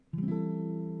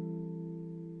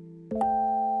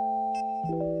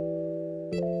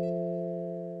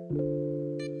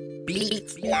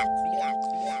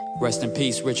Rest in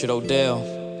peace, Richard Odell.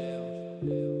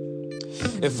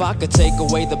 If I could take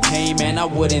away the pain, man, I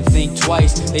wouldn't think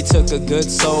twice. They took a good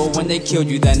soul when they killed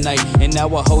you that night. And now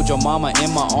I hold your mama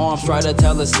in my arms, try to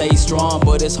tell her stay strong.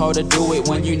 But it's hard to do it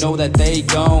when you know that they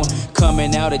gone.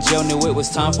 Coming out of jail, knew it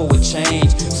was time for a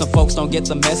change. Some folks don't get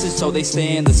the message, so they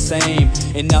staying the same.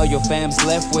 And now your fam's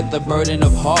left with the burden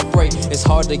of heartbreak. It's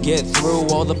hard to get through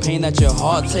all the pain that your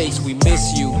heart takes. We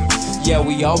miss you. Yeah,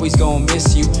 we always gon'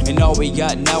 miss you. And all we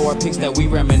got now are pics that we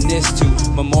reminisce to.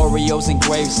 Memorials and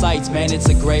grave sites, man, it's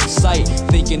a grave site.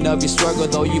 Thinking of your struggle,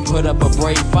 though you put up a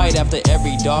brave fight. After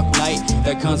every dark night,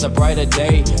 there comes a brighter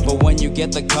day. But when you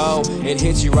get the call, it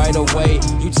hits you right away.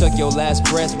 You took your last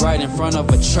breath right in front of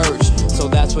a church. So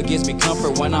that's what gives me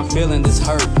comfort when I'm feeling this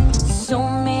hurt. So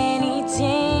many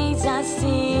days I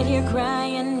sit here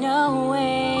crying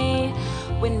away.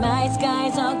 When my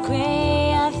skies are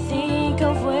gray, I think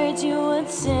of words you would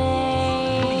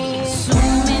say. So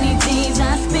many days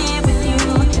I spent with you,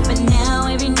 but now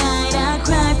every night I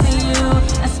cry for you.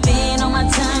 I spend all my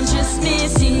time just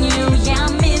missing you. Yeah,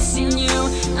 I'm missing you,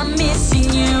 I'm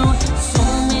missing you. So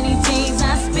many days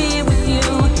I spent with you,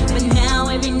 but now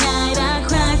every night I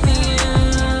cry for you.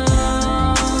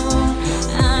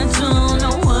 I don't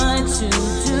know what to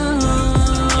do.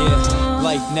 Yeah,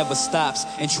 life never stops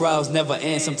and trials never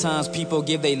end. Sometimes people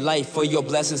give their life for your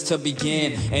blessings to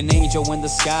begin. An angel in the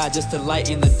sky just to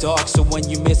lighten the dark. So when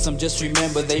you miss them, just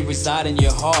remember they reside in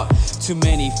your heart. Too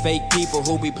many fake people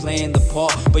who be playing the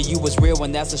part, but you was real,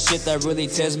 and that's the shit that really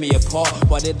tears me apart.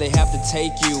 Why did they have to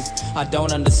take you? I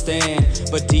don't understand,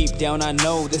 but deep down I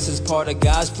know this is part of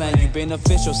God's plan. You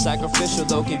beneficial, sacrificial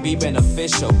though can be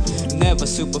beneficial. Never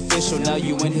superficial, now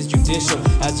you in his judicial.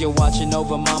 As you're watching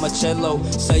over Mama Cello,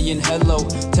 saying hello,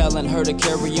 telling her to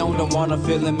carry on, don't wanna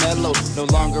feel it mellow. No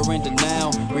longer in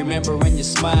denial, remembering your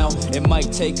smile. It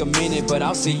might take a minute, but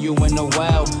I'll see you in a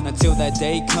while. Until that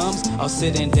day comes, I'll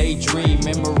sit and daydream.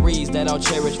 Memories that I'll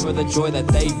cherish for the joy that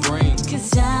they bring.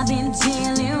 Cause I've been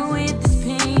dealing with this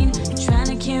pain, trying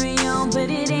to carry on, but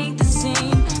it ain't the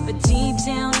same. But deep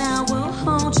down I will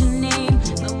hold your name,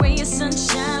 the ray of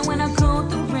sunshine when I go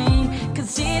through rain.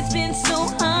 Cause it's been so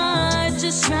hard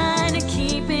just trying to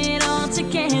keep it all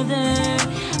together.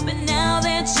 But now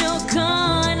that you're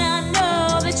gone, I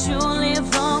know that you'll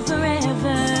live on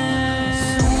forever.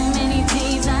 So many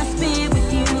days I spent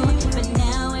with you, but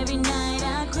now every night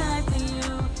I cry for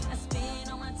you. I spend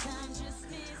all my time just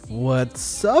missing.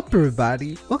 What's up,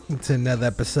 everybody? Welcome to another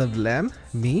episode of Lem.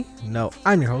 I'm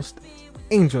your host,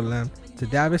 Angel Lem.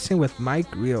 Today I'm sitting with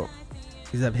Mike Real.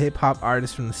 He's a hip-hop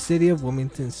artist from the city of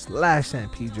Wilmington / San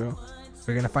Pedro.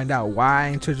 We're going to find out why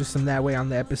I introduced him that way on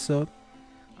the episode.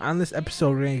 On this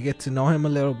episode, we're going to get to know him a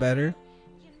little better.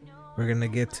 We're going to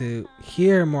get to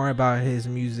hear more about his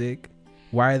music,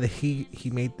 why he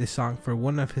made this song for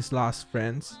one of his lost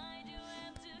friends.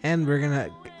 And we're going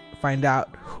to find out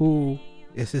who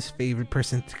is his favorite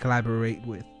person to collaborate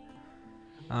with.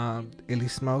 Illy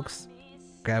Smokes,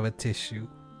 grab a tissue.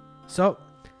 So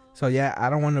yeah, I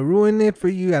don't want to ruin it for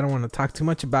you. I don't want to talk too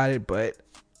much about it, but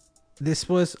this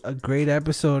was a great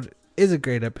episode. Is a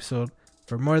great episode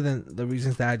for more than the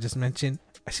reasons that I just mentioned.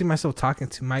 I see myself talking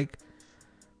to Mike,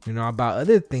 about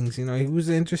other things. He was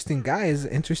an interesting guy. It's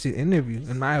an interesting interview,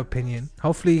 in my opinion.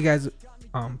 Hopefully you guys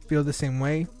feel the same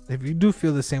way. If you do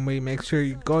feel the same way, make sure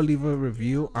you go leave a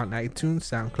review on iTunes,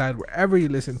 SoundCloud, wherever you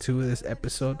listen to this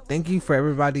episode. Thank you for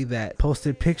everybody that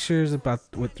posted pictures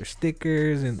with their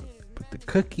stickers and the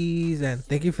cookies, and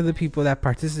thank you for the people that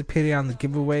participated on the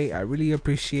giveaway. I really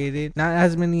appreciate it. Not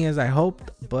as many as I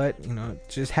hoped, but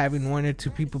just having one or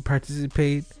two people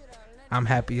participate, I'm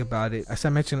happy about it. As I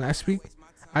mentioned last week,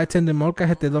 I attended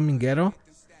Molcajete Dominguero.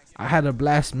 I had a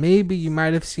blast. Maybe you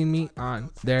might have seen me on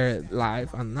their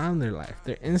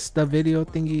Insta video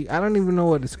thingy. I don't even know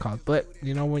what it's called, but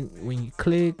when you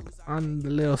click on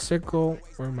the little circle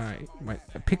where my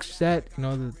picture's at,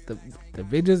 the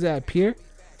videos that appear,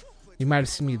 you might have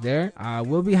seen me there.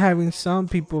 We'll be having some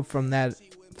people from that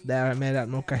I met at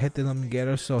Molcajete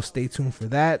Dominguero, so stay tuned for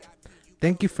that.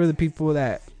 Thank you for the people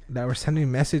that were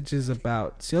sending messages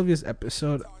about Sylvia's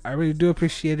episode. I really do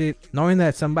appreciate it. Knowing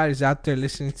that somebody's out there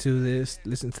listening to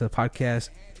the podcast,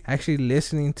 actually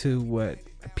listening to what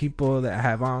people that I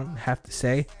have on have to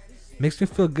say, makes me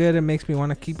feel good. It makes me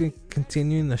want to keep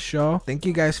continuing the show. Thank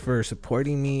you guys for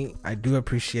supporting me. I do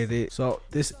appreciate it. So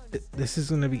this is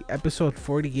gonna be episode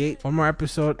 48. One more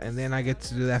episode, and then I get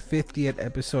to do that 50th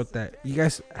episode that you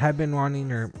guys have been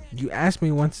wanting, or you asked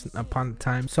me once upon a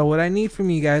time. So what I need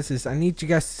from you guys is I need you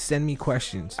guys to send me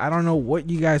questions. I don't know what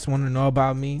you guys want to know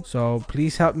about me, so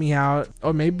please help me out,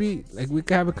 or maybe like we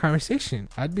could have a conversation.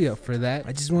 I'd be up for that.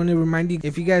 I just want to remind you,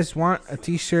 if you guys want a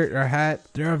t-shirt or a hat,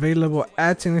 they're available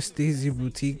at Anastasia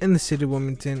Boutique in the city of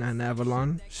Wilmington and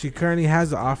Avalon. She currently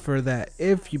has an offer that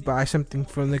if you buy something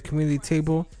from the community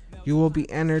table, you will be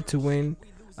entered to win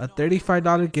a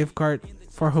 $35 gift card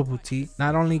for her boutique.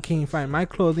 Not only can you find my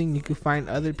clothing, you can find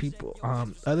other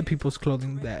people's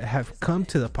clothing that have come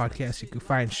to the podcast. You can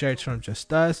find shirts from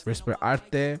Just Us, Whisper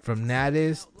Arte, from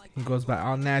Natis. It goes by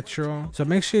All Natural. So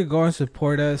make sure you go and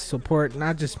support us. Support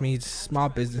not just me, just small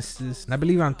businesses. And I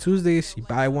believe on Tuesdays, you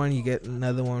buy one, you get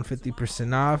another one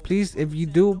 50% off. Please, if you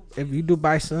do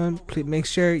buy some, please make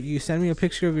sure you send me a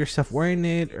picture of yourself wearing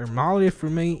it or model it for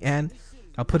me, and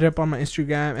I'll put it up on my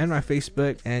Instagram and my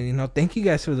Facebook. And thank you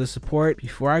guys for the support.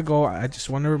 Before I go, I just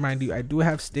want to remind you, I do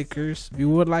have stickers. If you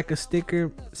would like a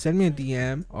sticker, send me a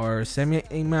DM or send me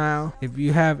an email. If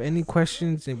you have any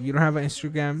questions, if you don't have an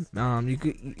Instagram,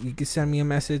 you could send me a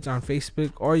message on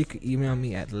Facebook, or you could email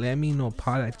me at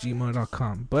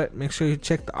letmenopod@gmail.com. But make sure you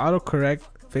check the autocorrect,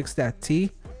 fix that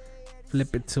T,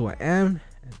 flip it to an M,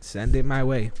 and send it my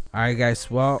way. Alright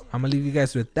guys, well, I'm gonna leave you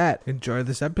guys with that. Enjoy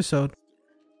this episode.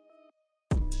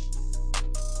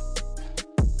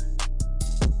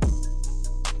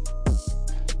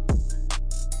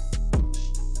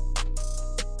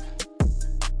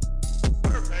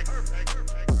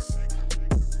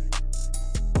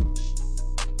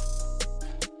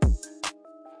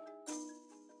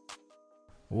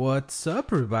 What's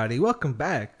up, everybody? Welcome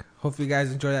back. Hopefully you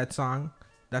guys enjoy that song.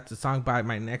 That's a song by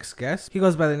my next guest. He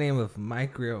goes by the name of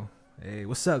Mike Real. Hey,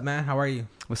 what's up, man? How are you?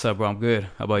 What's up, bro? I'm good.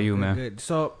 How about you, man? Good.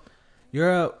 So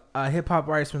you're a hip-hop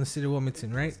artist from the city of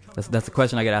Wilmington, right? That's a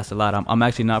question I get asked a lot. I'm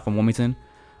actually not from Wilmington.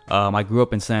 I grew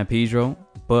up in San Pedro,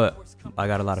 but I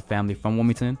got a lot of family from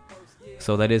Wilmington.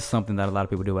 So that is something that a lot of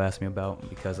people do ask me about,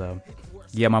 because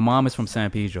my mom is from San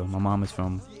Pedro. My mom is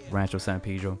from Rancho San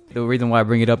Pedro. The reason why I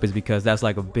bring it up is because that's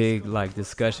like a big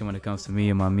discussion when it comes to me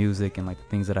and my music and the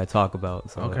things that I talk about.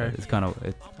 So okay.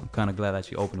 I'm kind of glad that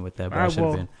you opened with that. But all right, I should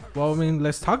have been. Well, I mean,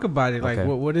 let's talk about it. Okay.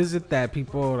 What is it that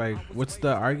people what's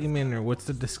the argument or what's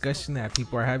the discussion that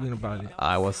people are having about it?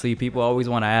 Well, see, people always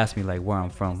want to ask me where I'm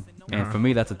from, and for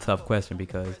me that's a tough question,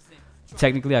 because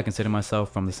technically I consider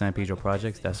myself from the San Pedro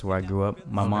projects. That's where I grew up.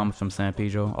 My mom's from San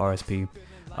Pedro, RSP.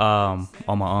 All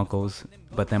my uncles,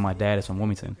 but then my dad is from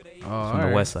Wilmington, from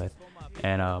the west side,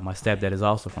 and my stepdad is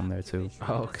also from there too.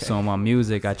 Okay. So in my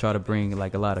music, I try to bring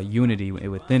a lot of unity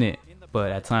within it,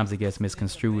 but at times it gets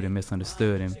misconstrued and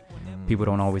misunderstood, and people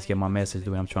don't always get my message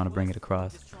the way I'm trying to bring it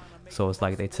across. So it's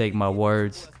like they take my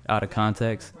words out of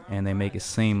context and they make it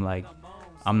seem like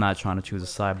I'm not trying to choose a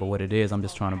side, but what it is, I'm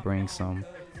just trying to bring some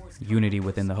unity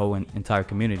within the whole entire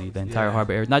community, the entire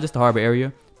harbor area, not just the harbor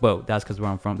area. But that's because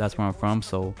that's where I'm from.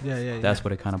 So that's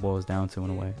what it kind of boils down to in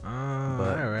a way.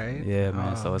 All right. Yeah,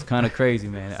 man. So it's kind of crazy,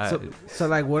 man.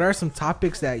 So what are some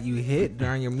topics that you hit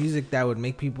during your music that would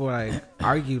make people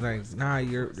argue nah,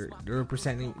 you're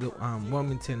representing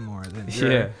Wilmington more than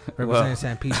you're representing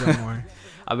San Pedro more?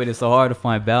 I mean, it's so hard to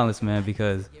find balance, man,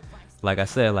 because like I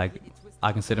said,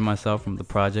 I consider myself from the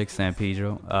project San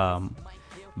Pedro.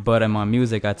 But in my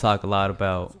music, I talk a lot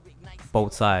about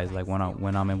both sides, when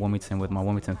I'm in Wilmington with my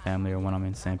Wilmington family, or when I'm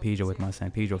in San Pedro with my San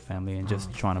Pedro family, and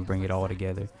just trying to bring it all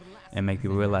together and make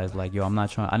people realize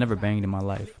I never banged in my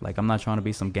life. I'm not trying to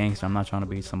be some gangster, I'm not trying to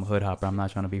be some hood hopper, I'm not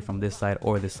trying to be from this side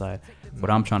or this side. What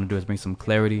I'm trying to do is bring some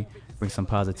clarity, bring some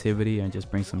positivity, and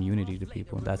just bring some unity to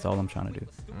people. That's all I'm trying to do.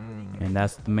 And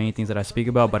that's the main things that I speak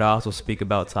about, but I also speak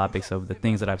about topics of the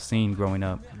things that I've seen growing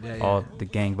up, all the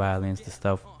gang violence, the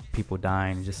stuff, people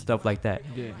dying, just stuff like that.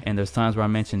 And there's times where I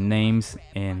mention names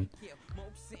and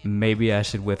maybe I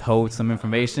should withhold some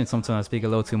information. Sometimes I speak a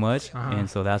little too much, and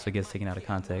so that's what gets taken out of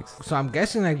context. So I'm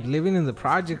guessing living in the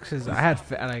projects, because I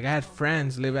had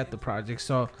friends live at the project,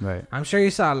 so I'm sure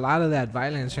you saw a lot of that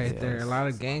violence there, a lot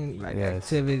of gang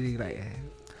activity.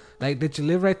 Did you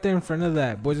live right there in front of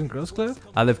that Boys and Girls Club?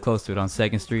 I live close to it on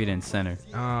 2nd Street and Center.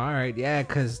 Oh, all right,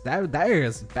 because that area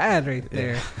is bad right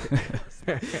there.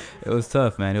 It was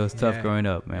tough, man. It was tough growing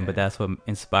up, man. But that's what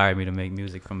inspired me to make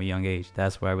music from a young age.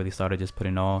 That's where I really started just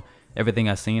putting everything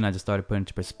I seen. I just started putting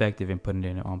into perspective and putting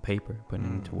it on paper, putting it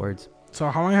into words. So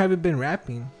how long have you been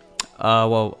rapping?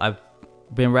 Well, I've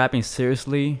been rapping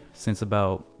seriously since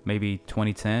about maybe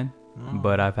 2010.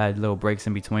 But I've had little breaks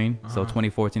in between. So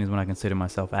 2014 is when I consider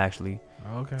myself actually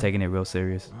Okay. taking it real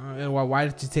serious. And why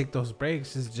did you take those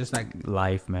breaks? It's just like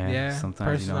Life, man. Yeah,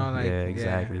 Sometimes, personal, like, yeah, yeah,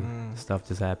 exactly. Stuff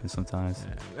just happens sometimes.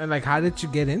 and like how did you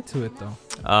get into it though?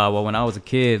 Well, when I was a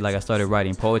kid, like I started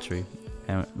writing poetry,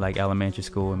 and like elementary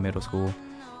school and middle school,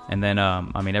 and then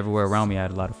I mean everywhere around me, I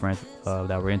had a lot of friends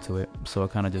that were into it, so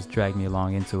it kind of just dragged me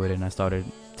along into it, and I started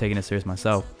taking it serious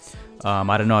myself. I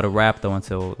didn't know how to rap though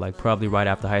until like probably right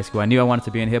after high school. I knew I wanted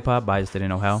to be in hip hop, but I just didn't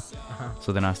know how.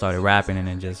 So then I started rapping, and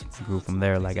then just grew from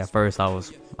there. Like at first, I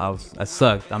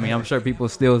sucked. I mean, I'm sure people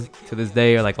still to this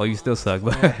day are like, "Oh, you still suck,"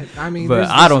 but I mean, but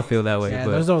I don't feel that way. Yeah,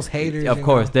 but there's those haters. of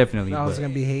course, definitely. There's But,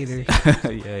 gonna be haters.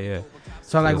 yeah.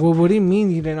 So like, Yeah. well, what do you mean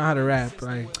you didn't know how to rap?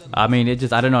 Like, I mean, I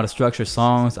didn't know how to structure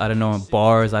songs. I didn't know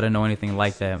bars. I didn't know anything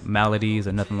like that, melodies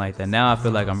or nothing like that. Now I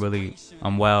feel like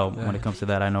I'm well when it comes to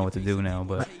that. I know what to do now.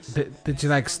 But did you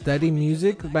like study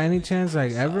music by any chance?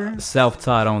 Like ever?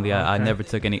 self-taught only. I Okay. never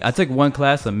took any. I took one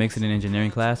class, a mixing and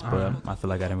engineering class, but I feel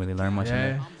like I didn't really learn much in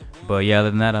Yeah. it. But yeah, other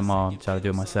than that, I'm all trying to do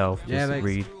it myself. Just Yeah, like-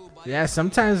 read. Yeah.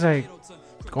 Sometimes like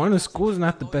going to school is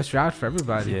not the best route for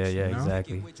everybody. Yeah, you know?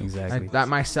 exactly. Like that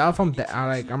myself, I'm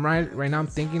right now. I'm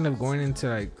thinking of going into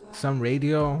like some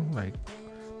radio, like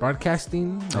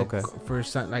broadcasting. Like, Okay. For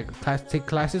some like take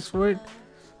classes for it.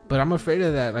 But I'm afraid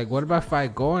of that. Like, what about if I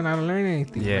go and I don't learn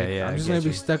anything? Yeah, Like, yeah, I'm I just get gonna be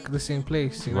you. stuck in the same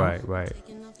place. You know? Right.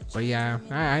 But yeah,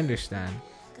 I understand.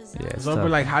 Yeah. it's So, tough.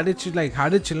 but like, how did you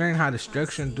learn how to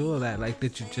structure and do all that? Like,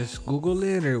 did you just Google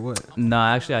it or what? No,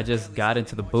 actually, I just got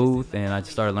into the booth and I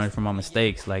just started learning from my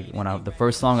mistakes. Like the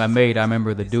first song I made, I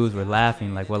remember the dudes were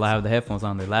laughing. Like, well, I have the headphones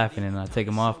on, they're laughing, and I take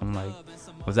them off. I'm like,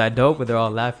 was that dope? But they're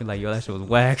all laughing like, yo, that shit was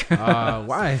whack.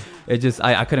 Why? It just,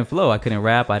 I couldn't flow. I couldn't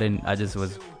rap. I just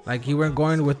was. Like, you weren't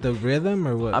going with the rhythm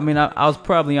or what? I mean, I was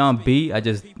probably on beat.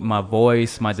 My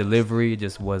voice, my delivery,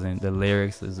 just wasn't. The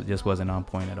lyrics just wasn't on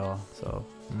point at all. So,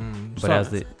 but So- as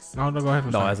the no, go ahead.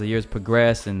 I'm No, sorry. as the years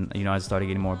progressed, and I just started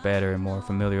getting more better and more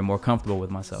familiar and more comfortable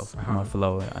with myself, my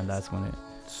flow, and that's when it.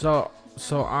 So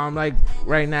like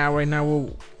right now,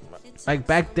 we'll, like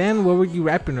back then, what were you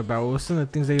rapping about? What were some of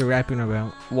the things that you're rapping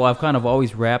about? Well, I've kind of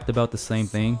always rapped about the same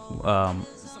thing.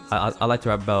 I like to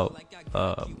rap about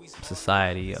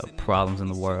society, problems in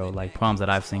the world, like problems that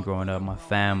I've seen growing up, my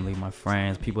family, my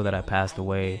friends, people that I passed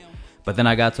away. But then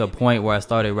I got to a point where I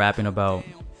started rapping about.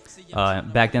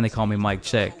 Back then they called me Mike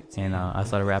Check, and I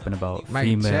started rapping about Mike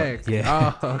female. Check.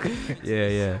 Yeah. Oh, okay.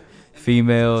 yeah,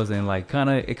 females, and like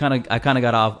I kind of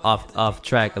got off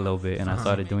track a little bit, and I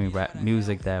started doing rap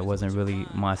music that wasn't really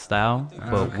my style,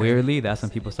 but Okay. weirdly that's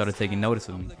when people started taking notice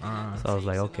of me. So I was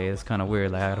like, okay, it's kind of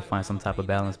weird. Like I gotta find some type of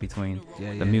balance between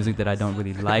the music that I don't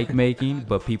really like making,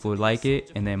 but people like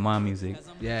it, and then my music.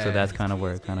 Yeah. So that's kind of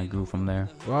where it kind of grew from there.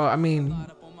 Well, I mean,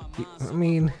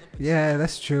 yeah,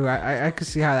 that's true. I could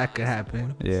see how that could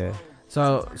happen. Yeah.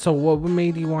 So what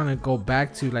made you want to go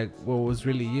back to like what was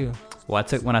really you? Well,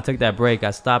 when I took that break,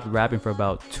 I stopped rapping for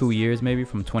about 2 years, maybe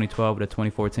from 2012 to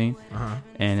 2014.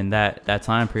 And in that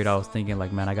time period, I was thinking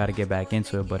like, man, I got to get back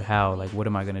into it, but how? Like, what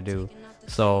am I gonna do?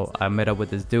 So I met up with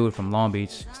this dude from Long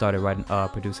Beach, started writing,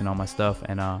 producing all my stuff,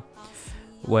 and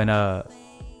when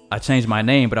I changed my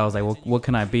name, but I was like, well, what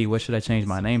can I be? What should I change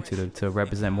my name to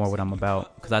represent more what I'm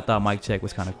about? Because I thought Mike Check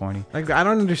was kind of corny. Like, I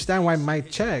don't understand why Mike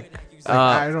Check. Like,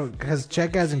 I don't, because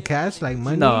check as in cash, like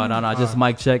money. No, just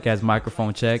Mike Check as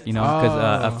microphone check,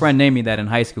 because a friend named me that in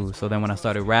high school. So then when I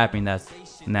started rapping, that's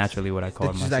naturally what I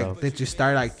called myself. Did you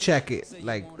start like check it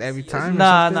like every time?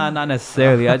 Nah, not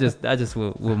necessarily. I just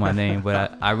with my name,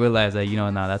 but I realized that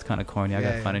that's kind of corny. I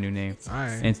gotta find a new name. All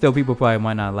right. And still, people probably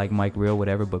might not like Mike Real,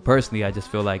 whatever. But personally, I just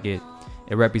feel like it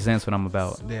represents what I'm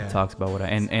about. Yeah. It talks about what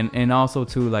and also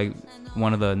too, like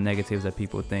one of the negatives that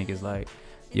people think is like,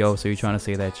 yo, so you're trying to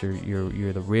say that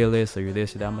you're the realist or you're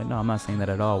this or that. I'm like, no, I'm not saying that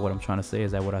at all. What I'm trying to say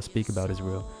is that what I speak about is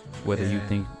real, whether you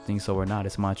think so or not.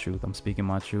 It's my truth. I'm speaking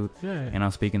my truth, and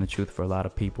I'm speaking the truth for a lot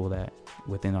of people that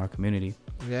within our community.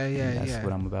 That's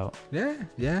what I'm about.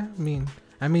 Yeah.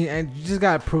 I mean, and you just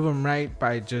gotta prove them right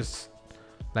by just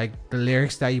like the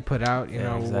lyrics that you put out. You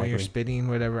know, when you're exactly. spitting,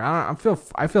 whatever. I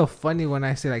feel funny when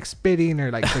I say like spitting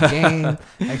or like the game,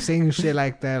 like saying shit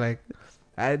like that. Like,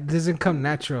 it doesn't come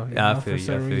natural. You know, I feel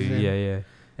you. Yeah.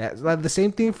 Yeah, it's like the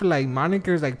same thing for like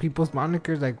monikers, like people's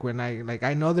monikers. Like when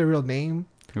I know their real name,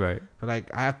 Right. but like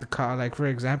I have to call, like for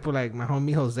example, like my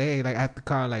homie Jose, like I have to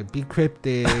call like Be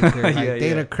Cryptic or like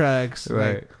Data Crux.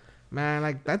 Right. man,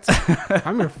 like that's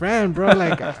I'm your friend, bro.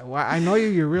 Like I know you're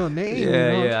your real name.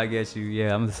 Yeah, you know? yeah, I get you.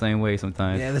 Yeah, I'm the same way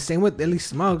sometimes. Yeah, the same with Illy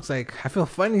Smokes. Like I feel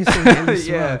funny saying Illy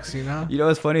Yeah. Smokes. You know. You know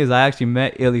what's funny is I actually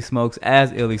met Illy Smokes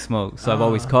as Illy Smokes, so I've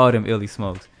always called him Illy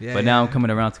Smokes. Yeah, but now I'm yeah.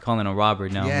 coming around to calling him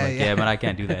Robert. Now Yeah, I'm like, yeah. yeah, but I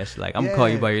can't do that shit. Like I'm gonna call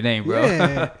you by your name, bro.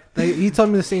 Yeah. Like he told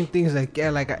me the same things. Like yeah,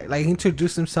 like he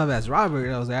introduced himself as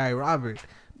Robert. I was like, all right, Robert.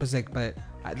 But it's like, but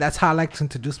that's how I like to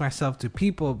introduce myself to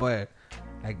people. But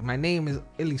like my name is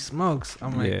Illy Smokes.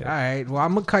 I'm like, Yeah. all right, well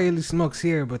I'm gonna call you Illy Smokes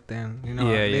here, but then you know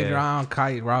Yeah, later yeah. on I'll call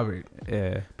you Robert.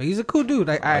 Yeah, But he's a cool dude.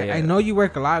 Like yeah. I know you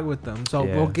work a lot with them, so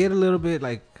Yeah. we'll get a little bit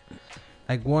like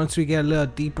once we get a little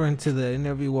deeper into the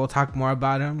interview, we'll talk more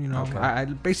about him. You know, Okay. I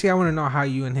basically I want to know how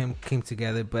you and him came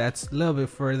together, but that's a little bit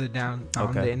further down on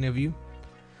Okay. the interview.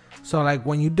 So like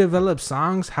when you develop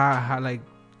songs, how like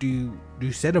do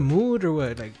you set a mood or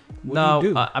what? Like what no, do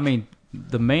you do? I mean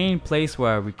the main place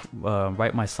where I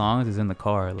write my songs is in the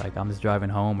car. Like I'm just driving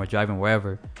home or driving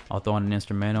wherever. I'll throw on an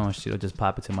instrumental and shit'll just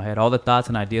pop into my head. All the thoughts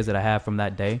and ideas that I have from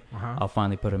that day, Uh-huh. I'll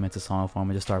finally put them into song form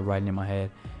and just start writing in my head.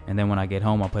 And then when I get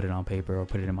home, I'll put it on paper or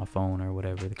put it in my phone or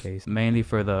whatever the case. Mainly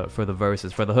for the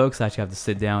verses. For the hooks, I actually have to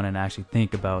sit down and actually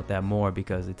think about that more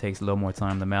because it takes a little more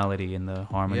time. The melody and the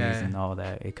harmonies Yeah. and all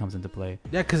that, it comes into play.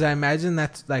 Yeah, because I imagine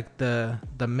that's like the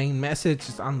main message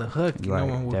is on the hook. You know, Right,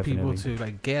 and what people definitely. to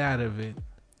like get out of it.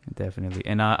 Definitely.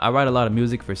 And I write a lot of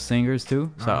music for singers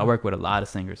too. So I Uh-huh. work with a lot of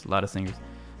singers.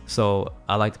 So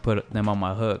I like to put them on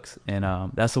my hooks. And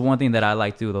that's the one thing that I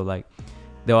like to do though. Like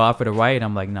they'll offer to write.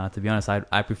 I'm like, nah, to be honest,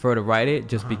 I prefer to write it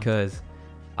just because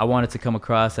I want it to come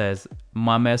across as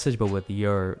my message, but with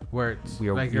your Words,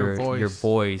 your like your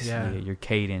voice, Yeah. your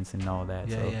cadence and all that.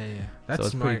 Yeah, so, yeah. That's so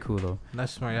it's smart. pretty cool though.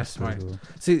 That's smart. That's smart. Pretty cool.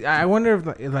 See, I wonder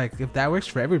if that works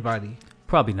for everybody.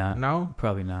 Probably not. No,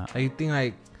 Probably not. like you think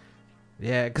like,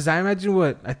 yeah, because I imagine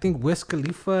I think Wiz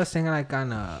Khalifa sang like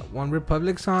on a One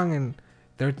Republic song and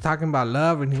they were talking about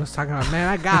love and he was talking about, man,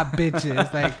 I got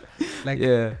bitches. like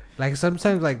Yeah. like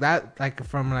sometimes like that, like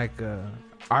from like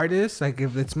artists, like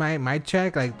if it's my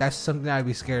track, like that's something I'd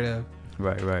be scared of.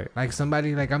 Right. Like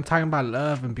somebody like I'm talking about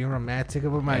love and being romantic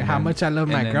about And how then- much I love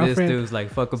my and then girlfriend. this dude's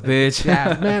like, fuck a bitch.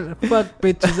 Yeah, man, fuck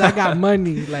bitches. I got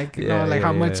money. Like, you Yeah, know, like yeah,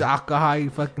 how much yeah. alcohol you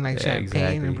fucking like Yeah,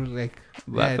 champagne exactly. and like.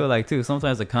 But I yeah. feel like too,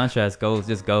 sometimes the contrast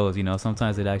goes, you know,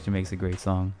 sometimes it actually makes a great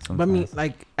song. But I mean, sometimes.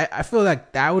 like, I feel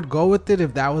like that would go with it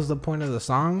if that was the point of the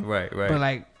song. Right. But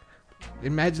like,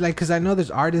 imagine like, cause I know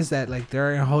there's artists that like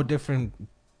they're in whole different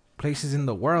places in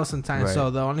the world sometimes. Right.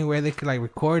 So the only way they could like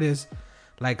record is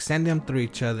like send them through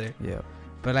each other. Yeah.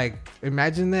 But like,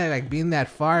 imagine that like being that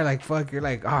far, like fuck, you're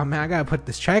like, oh man, I gotta put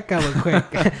this track out real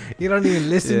quick. You don't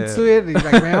even listen Yeah. to it. You're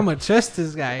like, man, I'm gonna trust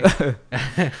this guy.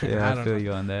 Yeah, I don't feel know.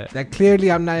 you on that. That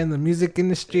clearly I'm not in the music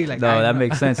industry. Like, No, I that know.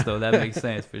 makes sense though. That makes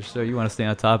sense for sure. You want to stay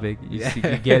on topic. You, Yeah. see,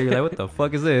 you get it. You're like, what the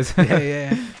fuck is this?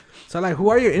 yeah. So like, who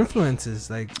are your influences?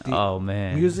 Like, Oh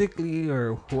man. musically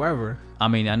or whoever. I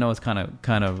mean, I know it's kind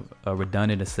of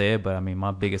redundant to say it, but I mean,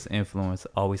 my biggest influence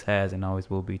always has and always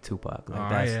will be Tupac. Like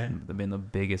that's been the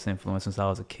biggest influence since I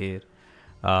was a kid.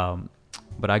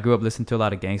 But I grew up listening to a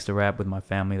lot of gangster rap with my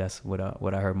family. That's what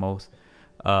I heard most.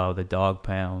 The Dog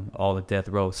Pound, all the Death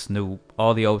Row, Snoop,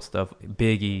 all the old stuff.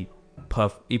 Biggie,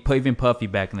 Puff, even Puffy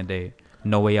back in the day.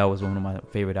 No Way Out was one of my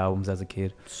favorite albums as a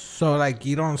kid. So like,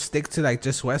 you don't stick to like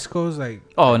just West Coast, like.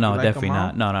 Oh you no, like definitely them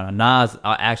all? not. No. Nas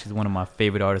actually is one of my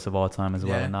favorite artists of all time as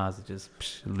well. Yeah. Nas is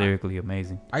just lyrically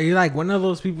amazing. Are you like one of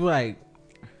those people like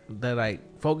that like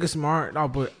focus more? No,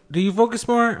 but do you focus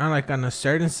more on like on a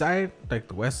certain side, like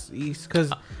the West East?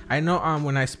 Because I know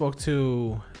when I spoke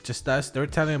to Just Us, they were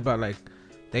telling about like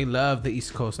they love the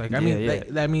East Coast. Like I mean, Yeah.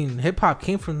 I mean, hip hop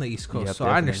came from the East Coast, Yep, so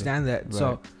definitely. I understand that. Right.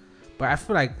 So, but I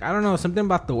feel like I don't know something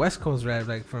about the West Coast rap.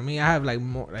 Like for me, I have like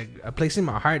more like a place in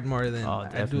my heart more than Oh, I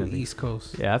do definitely. East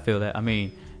Coast. Yeah, I feel that. I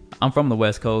mean, I'm from the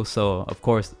West Coast, so of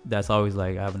course that's always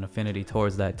like I have an affinity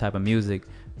towards that type of music.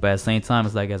 But at the same time,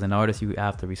 it's like as an artist, you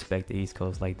have to respect the East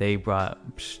Coast. Like they brought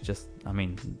I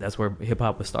mean, that's where hip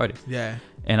hop was started. Yeah,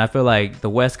 And I feel like the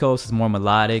West Coast is more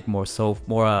melodic, more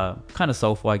kind of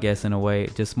soulful, I guess, in a way.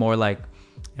 Just more like,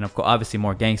 and of course, obviously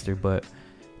more gangster. But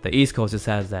the East Coast just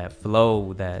has that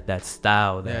flow, that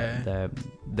style, that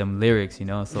them lyrics, you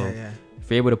know. So yeah. if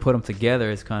you're able to put them together,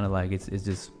 it's kind of like it's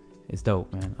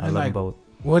dope, man. I And, love like, them both.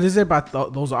 What is it about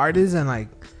those artists and like,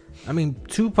 I mean,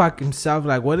 Tupac himself?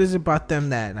 Like, what is it about them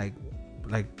that like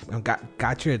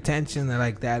got your attention that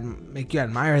like that make you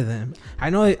admire them? I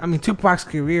know. I mean, Tupac's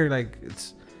career, like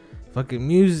it's fucking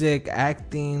music,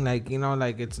 acting, like you know,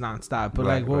 like it's nonstop. But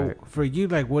Right, like, right. for you,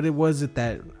 like, what was it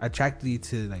that attracted you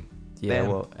to like Yeah,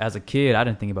 them. well, as a kid, I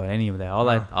didn't think about any of that. All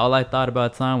I thought about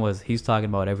at the time was he's talking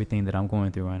about everything that I'm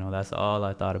going through right now. That's all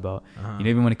I thought about. You know,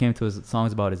 even when it came to his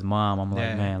songs about his mom, I'm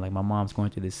like, man, like my mom's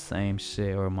going through this same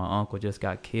shit, or my uncle just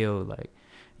got killed, like,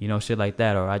 you know, shit like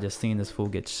that, or I just seen this fool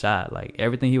get shot. Like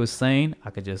everything he was saying, I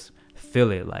could just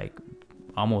feel it, like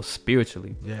almost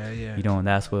spiritually. Yeah. You know, and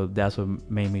that's what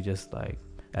made me just like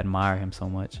admire him so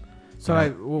much. So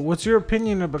like, what's your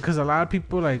opinion of, because a lot of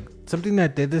people, like, something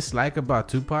that they dislike about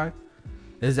Tupac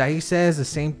is that he says the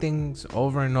same things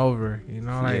over and over, you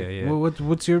know, like,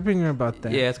 what's your opinion about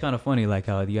that? Yeah, it's kind of funny, like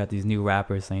how you got these new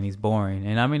rappers saying he's boring,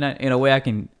 and I mean, in a way, I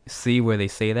can see where they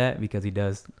say that, because he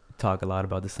does talk a lot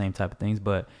about the same type of things,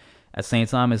 but at the same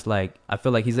time, it's like I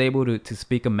feel like he's able to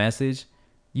speak a message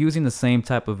using the same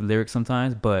type of lyrics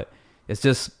sometimes, but it's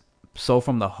just so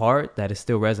from the heart that it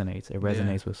still resonates. It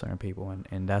resonates with certain people,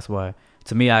 and that's why,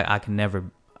 to me, I can never,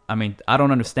 I mean, I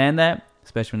don't understand that,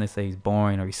 especially when they say he's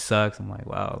boring or he sucks. I'm like,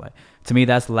 wow, like, to me,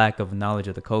 that's lack of knowledge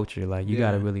of the culture. Like, you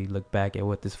got to really look back at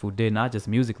what this fool did, not just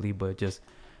musically, but just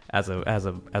as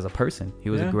a person. He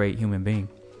was a great human being.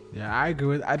 Yeah, I agree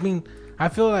with, I mean, I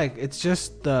feel like it's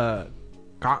just the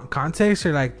context,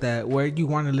 or like that where you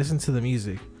want to listen to the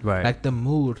music, right? Like the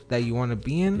mood that you want to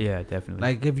be in. Yeah, definitely.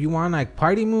 Like if you want like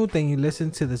party mood, then you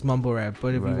listen to this mumble rap.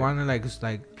 But if you want to like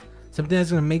something that's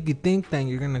gonna make you think, then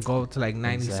you're gonna go to like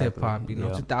 90s hip hop. You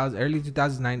know, 2000, early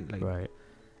 2009, like right.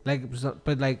 Like,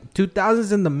 but like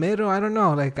 2000s in the middle, I don't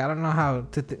know. Like, I don't know how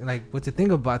to what to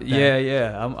think about that.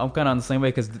 Yeah. I'm kind of on the same way,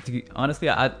 because honestly,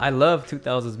 I love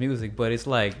 2000s music, but it's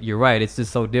like, you're right. It's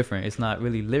just so different. It's not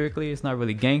really lyrically. It's not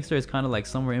really gangster. It's kind of like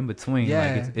somewhere in between.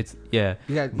 Yeah. Like it's yeah.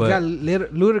 You got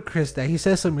Ludacris that he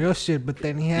says some real shit, but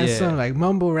then he has some like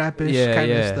mumble rapish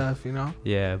kind of stuff, you know?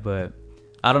 Yeah, but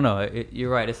I don't know. You're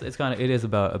right. It's kind of, it is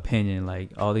about opinion. Like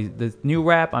all this new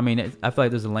rap. I mean, I feel like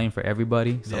there's a lane for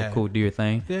everybody. So cool, do your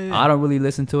thing. Yeah. I don't really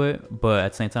listen to it, but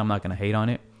at the same time, I'm not gonna hate on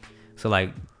it. So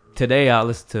like today, I'll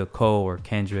listen to Cole or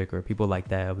Kendrick or people like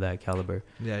that, of that caliber.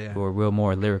 Yeah. Who are real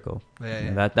more lyrical.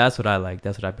 Yeah. That's what I like.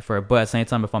 That's what I prefer. But at the same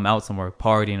time, if I'm out somewhere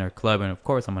partying or clubbing, of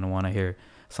course I'm gonna want to hear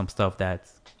some stuff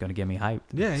that's gonna get me hyped.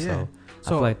 Yeah. So I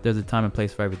feel like there's a time and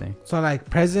place for everything. So like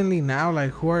presently now,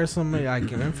 like who are some of like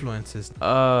your influences?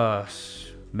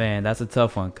 Man, that's a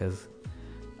tough one, because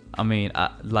I mean,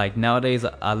 like nowadays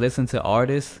I listen to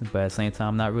artists, but at the same time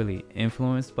I'm not really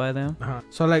influenced by them.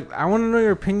 So like I want to know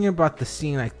your opinion about the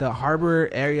scene, like the Harbor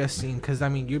area scene, because I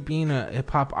mean, you're being a hip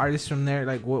hop artist from there.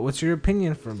 Like what's your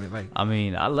opinion from it? Like, I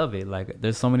mean, I love it. Like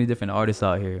there's so many different artists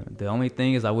out here. The only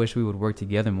thing is I wish we would work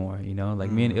together more, you know? Like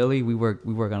me and Illy, we work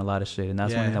on a lot of shit, and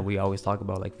that's one thing that we always talk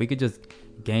about. Like if we could just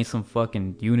gain some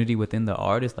fucking unity within the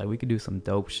artists, like we could do some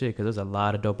dope shit, because there's a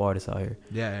lot of dope artists out here.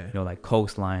 Yeah. You know, like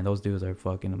Coastline, those dudes are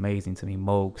fucking amazing to me.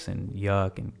 Mokes and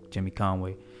Yuck and Jimmy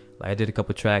Conway. Like I did a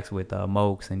couple tracks with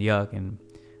Mokes and Yuck, and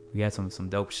we had some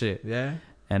dope shit. Yeah.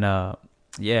 And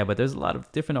but there's a lot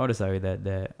of different artists out here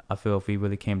that I feel if we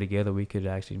really came together, we could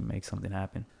actually make something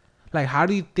happen. Like how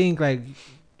do you think like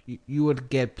you would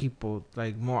get people,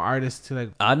 like more artists to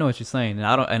like? I know what you're saying,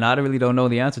 and I really don't know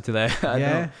the answer to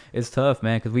that. It's tough,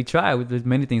 man, because we try. There's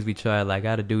many things we try. Like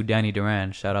I had to do Danny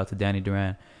Duran. Shout out to Danny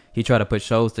Duran. He tried to put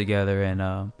shows together,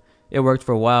 and it worked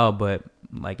for a while, but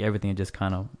like everything just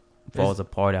kind of falls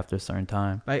apart after a certain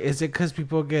time. Like, is it because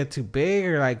people get too big,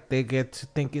 or like they get to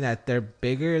thinking that they're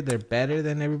bigger, they're better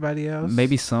than everybody else?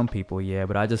 Maybe some people, yeah,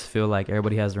 but I just feel like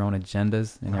everybody has their own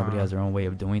agendas, and everybody has their own way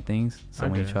of doing things. So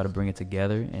when you try to bring it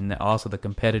together, and also the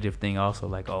competitive thing, also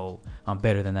like, oh, I'm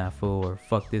better than that fool, or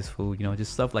fuck this fool, you know,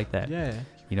 just stuff like that. Yeah.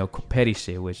 You know, petty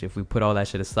shit, which if we put all that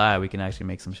shit aside, we can actually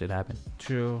make some shit happen.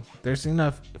 True. There's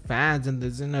enough fans and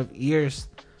there's enough ears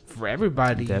for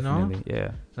everybody. Definitely, you know?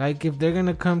 Yeah. Like if they're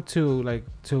gonna come to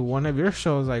one of your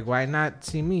shows, like why not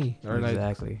see me? Or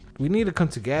exactly. Like we need to come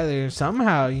together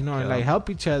somehow, you know, and like help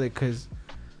each other, because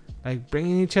like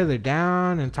bringing each other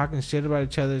down and talking shit about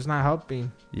each other is not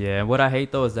helping. Yeah, and what I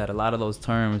hate though is that a lot of those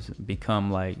terms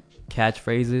become like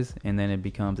catchphrases, and then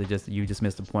you just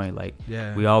missed the point. Like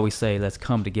we always say let's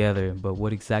come together, but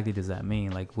what exactly does that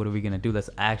mean? Like what are we gonna do? Let's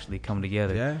actually come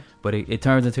together. But it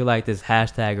turns into like this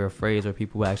hashtag or a phrase where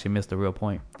people actually miss the real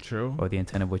point. True. Or the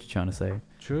intent of what you're trying to say.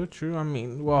 True. I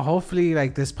mean, well, hopefully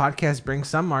like this podcast brings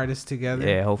some artists together.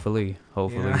 Yeah, hopefully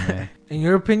man. In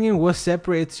your opinion, what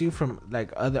separates you from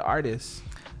like other artists?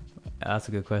 That's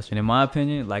a good question. In my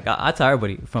opinion, like I tell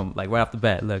everybody from like right off the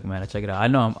bat, look, man, check it out. I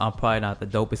know I'm probably not the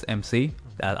dopest MC.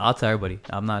 I'll tell everybody.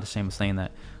 I'm not ashamed of saying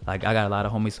that. Like I got a lot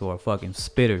of homies who are fucking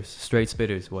spitters, straight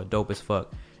spitters, who are dope as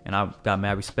fuck, and I got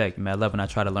mad respect, mad love, and I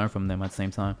try to learn from them at the same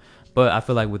time. But I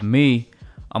feel like with me,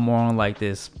 I'm more on like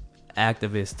this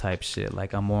activist type shit.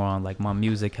 Like I'm more on like my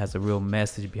music has a real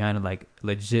message behind it, like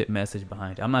legit message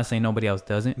behind it. I'm not saying nobody else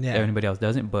doesn't, anybody else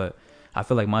doesn't, but I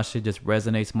feel like my shit just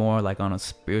resonates more like on a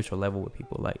spiritual level with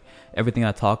people. Like everything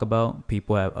I talk about,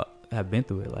 people have been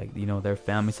through it. Like, you know, their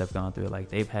families have gone through it. Like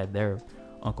they've had their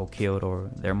uncle killed or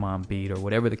their mom beat or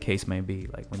whatever the case may be.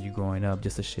 Like when you growing up,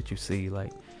 just the shit you see.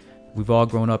 Like we've all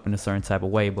grown up in a certain type of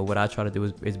way, but what I try to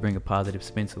do is bring a positive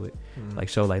spin to it. Like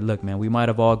show like, look, man, we might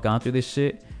have all gone through this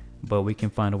shit, but we can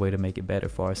find a way to make it better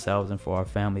for ourselves and for our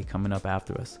family coming up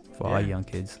after us, for our young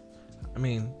kids. I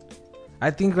mean, I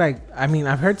think like, I mean,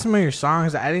 I've heard some of your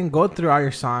songs. I didn't go through all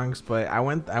your songs, but I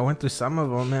went through some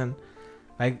of them, and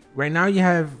like right now you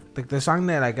have like the song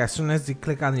that like as soon as you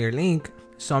click on your link,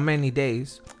 So Many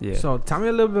Days. Yeah. So tell me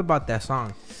a little bit about that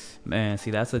song. Man, see,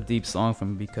 that's a deep song for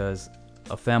me because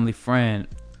a family friend,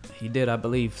 he did, I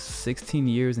believe, 16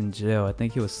 years in jail. I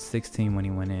think he was 16 when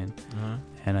he went in.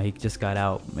 And he just got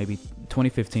out, maybe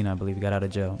 2015, I believe, he got out of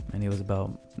jail. And he was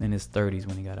about in his 30s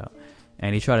when he got out.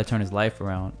 And he tried to turn his life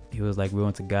around. He was like real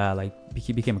into God, like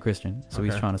he became a Christian. So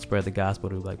he's trying to spread the gospel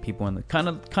to like people in the kind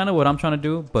of what I'm trying to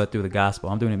do, but through the gospel.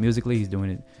 I'm doing it musically, he's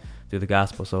doing it through the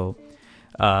gospel. So,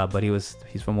 but he's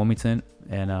from Wilmington,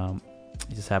 and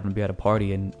he just happened to be at a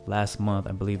party in last month,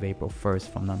 I believe April 1st,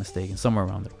 if I'm not mistaken, somewhere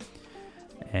around there.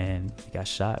 And he got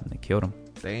shot and they killed him.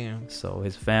 Damn. So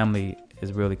his family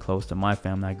is really close to my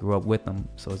family. I grew up with them.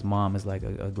 So his mom is like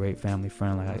a great family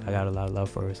friend. Like I got a lot of love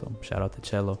for her. So shout out to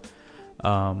Cello.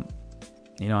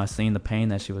 You know, I seen the pain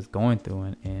that she was going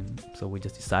through, and so we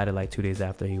just decided like 2 days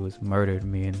after he was murdered,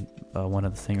 me and one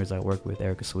of the singers I work with,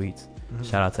 Erica Sweets.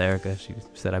 Shout out to Erica. She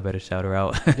said I better shout her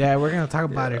out. Yeah, we're gonna talk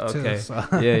about her too.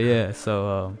 So. Yeah.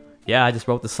 So yeah, I just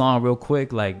wrote the song real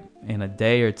quick, like in a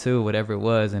day or two, whatever it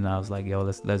was, and I was like, yo,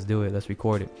 let's do it, let's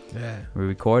record it. Yeah. We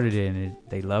recorded it, and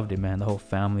they loved it, man. The whole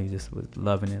family just was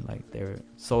loving it. Like they were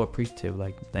so appreciative.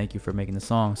 Like, thank you for making the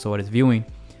song. So at its viewing,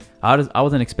 I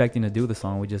wasn't expecting to do the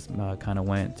song. We just kind of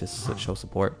went to show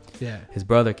support. Yeah. His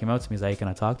brother came up to me. He's like, hey, can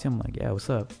I talk to him? I'm like, yeah, what's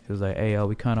up? He was like, hey,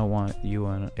 we kind of want you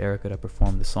and Erica to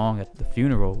perform the song at the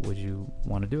funeral. Would you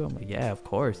want to do it? I'm like, yeah, of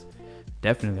course.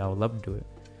 Definitely. I would love to do it.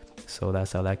 So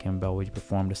that's how that came about. We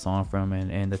performed the song for him.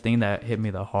 And the thing that hit me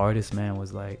the hardest, man,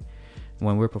 was like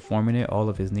when we were performing it, all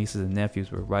of his nieces and nephews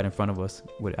were right in front of us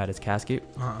at his casket.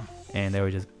 And they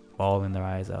were just bawling their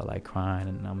eyes out, like crying,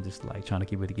 and I'm just like trying to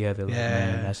keep it together. Like,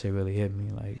 man, that shit really hit me.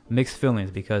 Like mixed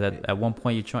feelings, because at one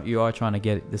point you are trying to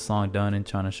get the song done and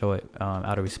trying to show it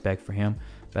out of respect for him,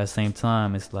 but at the same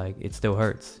time it's like it still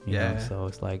hurts, you know. So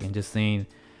it's like, and just seeing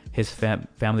his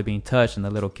family being touched and the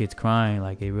little kids crying,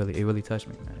 like it really touched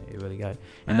me, man. It really got.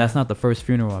 And that's not the first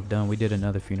funeral I've done. We did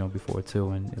another funeral before too,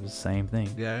 and it was the same thing.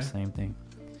 Same thing.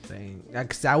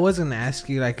 Because I was gonna ask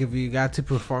you like if you got to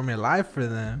perform it live for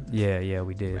them. Yeah,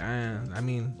 we did. Man, I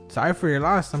mean, sorry for your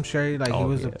loss. I'm sure like he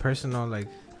was a personal like.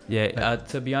 Yeah,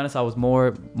 to be honest, I was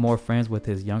more friends with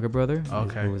his younger brother,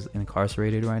 who was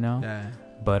incarcerated right now. Yeah.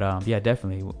 But yeah,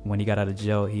 definitely. When he got out of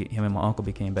jail, him and my uncle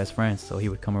became best friends. So he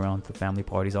would come around to family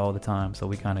parties all the time. So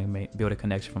we kind of built a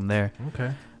connection from there.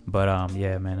 Okay. But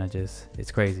yeah, man,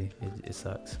 it's crazy. It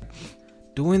sucks.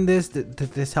 Doing this, did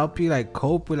this help you like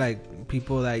cope with like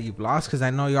people that you've lost? Because I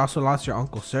know you also lost your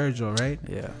uncle Sergio, right?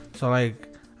 Yeah. So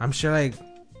like, I'm sure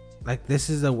like this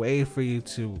is a way for you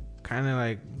to kind of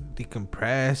like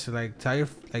decompress, like tell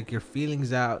your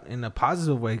feelings out in a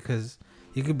positive way, because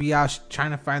you could be out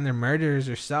trying to find their murderers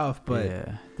yourself. But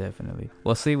yeah, definitely.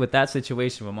 Well, see, with that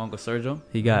situation with Uncle Sergio,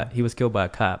 he was killed by a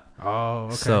cop. Oh,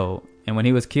 okay. So, and when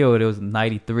he was killed, it was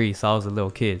 93, so I was a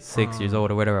little kid, 6 years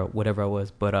old or whatever I was.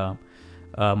 But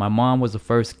my mom was the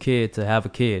first kid to have a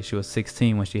kid. She was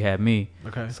 16 when she had me.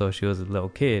 Okay. So she was a little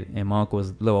kid, and my uncle was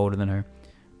a little older than her.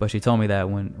 But she told me that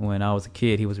when I was a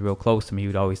kid, he was real close to me. He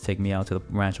would always take me out to the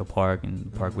Rancho Park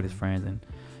and park with his friends, and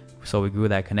so we grew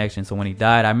that connection. So when he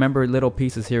died, I remember little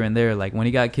pieces here and there. Like when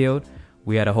he got killed,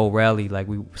 we had a whole rally. Like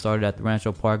we started at the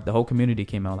Rancho Park. The whole community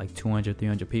came out, like 200,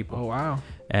 300 people. Oh, wow.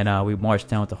 And we marched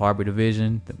down to Harbor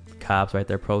Division. The cops right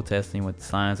there protesting with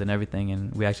signs and everything.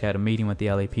 And we actually had a meeting with the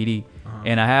LAPD.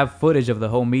 And I have footage of the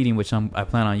whole meeting, which I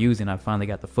plan on using. I finally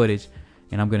got the footage,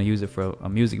 and I'm gonna use it for a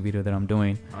music video that I'm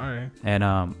doing. All right.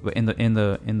 And but in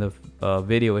the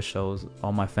video, it shows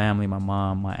all my family, my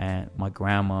mom, my aunt, my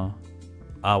grandma.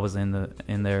 I was in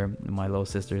there, my little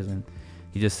sisters, and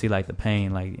you just see like the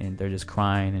pain, like, and they're just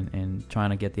crying and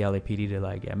trying to get the LAPD to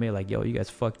like admit, like, yo, you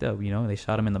guys fucked up, you know. They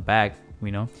shot him in the back,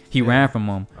 you know. He ran from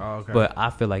them. Oh, okay. But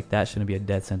I feel like that shouldn't be a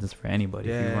death sentence for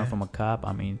anybody. If you run from a cop,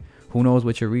 I mean, who knows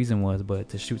what your reason was, but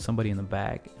to shoot somebody in the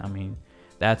back, I mean,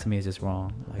 that to me is just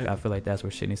wrong. Like I feel like that's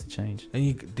where shit needs to change. And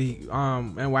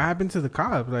and what happened to the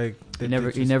cop? Like They never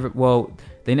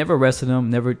arrested him,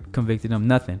 never convicted him,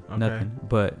 nothing.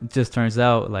 But it just turns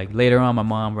out like later on, my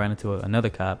mom ran into another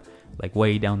cop like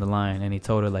way down the line, and he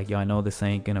told her like, yo, I know this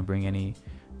ain't gonna bring any,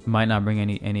 might not bring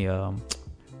any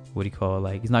what do you call it?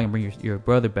 Like, he's not gonna bring your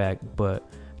brother back, but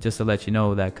just to let you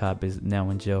know, that cop is now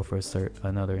in jail for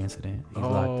another incident. He's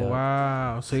locked up.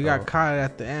 Wow! So he got caught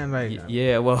at the end, like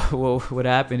yeah. Well, what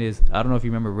happened is, I don't know if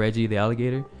you remember Reggie the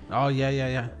alligator. Oh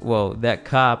yeah. Well, that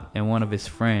cop and one of his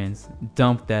friends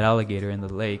dumped that alligator in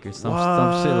the lake or some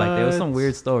shit like that. It was some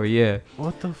weird story. Yeah.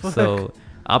 What the fuck? So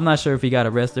I'm not sure if he got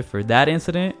arrested for that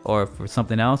incident or for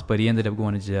something else, but he ended up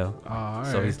going to jail. Oh, all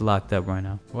so right. he's locked up right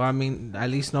now. Well, I mean, at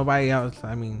least nobody else.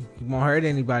 I mean, he won't hurt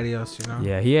anybody else, you know.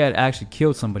 Yeah, he had actually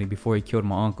killed somebody before he killed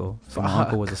my uncle. So my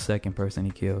uncle was the second person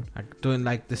he killed. Like doing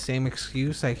like the same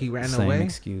excuse, like he ran Same away.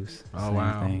 Excuse. Oh, Same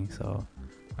wow. thing. So.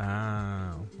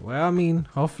 Wow. Well, I mean,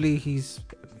 hopefully he's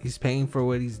paying for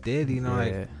what he's did. You know,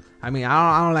 Yeah. like I mean,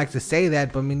 I don't like to say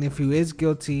that, but I mean, if he is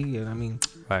guilty, you know, I mean.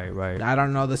 Right. I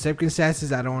don't know the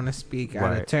circumstances. I don't want to speak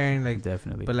out of turn. Like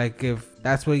definitely. But like if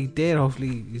that's what he did,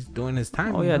 hopefully he's doing his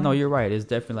time. Oh yeah, no, you're right. It's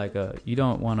definitely like you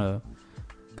don't want to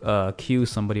accuse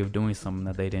somebody of doing something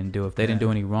that they didn't do. If they didn't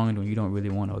do any wrongdoing, you don't really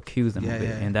want to accuse them of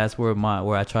it. And that's where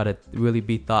I try to really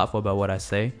be thoughtful about what I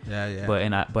say. Yeah.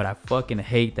 But I fucking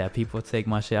hate that people take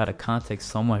my shit out of context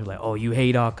so much. Like, oh, you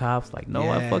hate all cops? Like, no,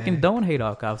 I fucking don't hate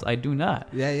all cops. I do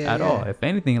not. At all. If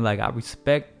anything, like I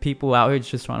respect people out here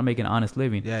just trying to make an honest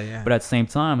living. Yeah. But at the same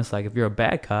time, it's like if you're a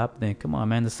bad cop, then come on,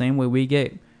 man. The same way we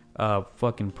get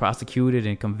fucking prosecuted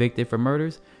and convicted for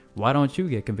murders, why don't you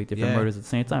get convicted for murders at the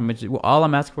same time? All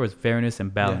I'm asking for is fairness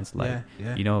and balance.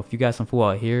 You know, if you got some fool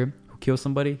out here who kills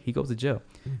somebody, he goes to jail.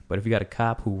 But if you got a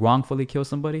cop who wrongfully kills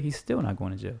somebody, he's still not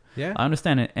going to jail. Yeah, I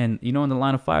understand it. And you know, in the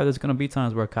line of fire, there's going to be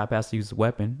times where a cop has to use a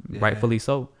weapon, rightfully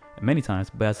so, many times.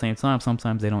 But at the same time,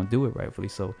 sometimes they don't do it rightfully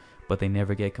so, but they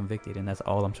never get convicted. And that's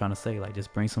all I'm trying to say. Like,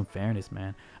 just bring some fairness,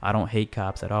 man. I don't hate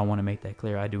cops at all. I want to make that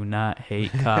clear. I do not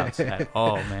hate cops at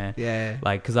all, man. Yeah.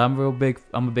 Like, because I'm a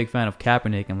big fan of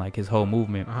Kaepernick and like his whole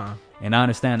movement. And I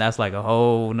understand that's like a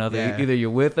whole nother, either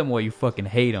you're with him or you fucking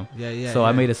hate him. So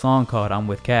I made a song called I'm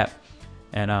With Cap.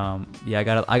 And I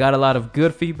got a lot of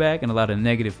good feedback and a lot of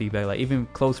negative feedback. Like, even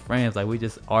close friends, like we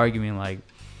just arguing, like,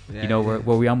 where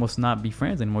we almost not be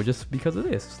friends anymore just because of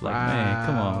this. It's like, man,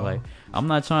 come on. Like, I'm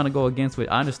not trying to go against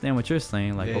what I understand what you're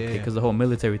saying. Like, because the whole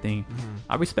military thing,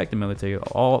 I respect the military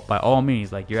by all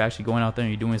means. Like, you're actually going out there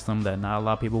and you're doing something that not a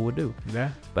lot of people would do. Yeah.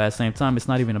 But at the same time, it's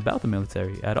not even about the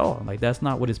military at all. Like, that's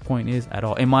not what his point is at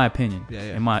all, in my opinion.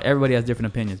 Everybody has different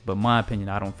opinions, but my opinion,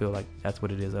 I don't feel like that's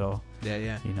what it is at all.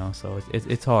 You know, so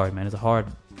it's hard, man. It's a hard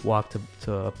walk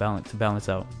to balance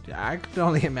out. Yeah, I could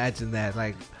only imagine that.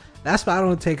 Like, that's why I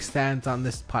don't take stands on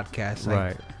this podcast.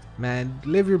 Like, man,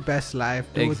 live your best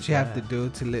life. Do what you have to do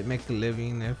to make a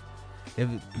living. If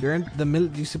you're in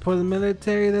the you support the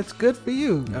military, that's good for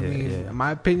you. I mean,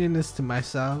 my opinion is to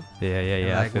myself.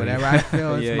 Like, whatever I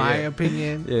feel is my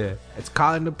opinion. It's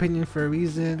called an opinion for a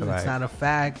reason. It's not a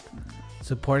fact.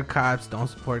 Support cops. Don't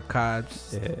support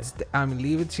cops. I mean,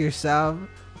 leave it to yourself.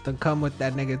 Don't come with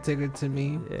that negativity to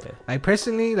me. Like,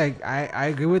 personally, like I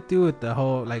agree with you with the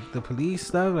whole, like, the police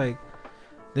stuff. Like,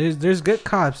 there's good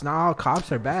cops. Not all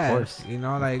cops are bad. Of course. You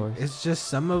know, like, it's just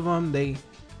some of them,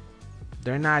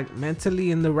 they're not mentally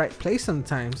in the right place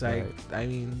sometimes. Like, I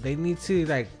mean, they need to,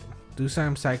 like, do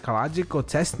some psychological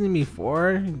testing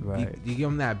before you give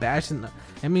them that badge. And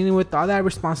I mean, with all that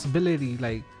responsibility,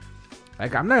 like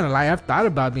I'm not gonna lie, I've thought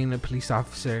about being a police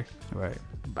officer.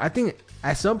 I think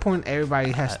at some point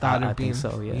everybody has thought of being,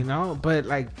 so, you know, but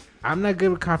like, I'm not good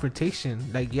with confrontation.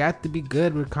 Like, you have to be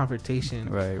good with confrontation.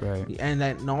 And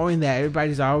that knowing that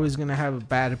everybody's always gonna have a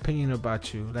bad opinion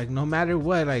about you. Like, no matter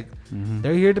what, like,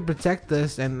 they're here to protect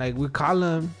us, and like, we call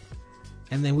them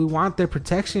and then we want their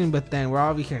protection, but then we're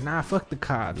all over here, nah, fuck the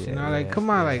cops. You know, like, come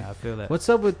on, like, I feel that. What's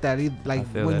up with that? Like,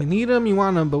 when you need them, you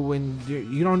want them, but when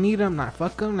you don't need them, not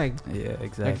fuck them. Like,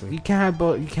 exactly. Like, you can't have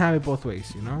both. You can't have it both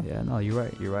ways. You know? Yeah, no, you're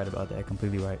right. You're right about that.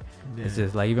 Completely right. It's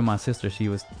just like, even my sister, she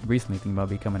was recently thinking about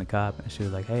becoming a cop, and she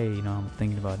was like, hey, you know, I'm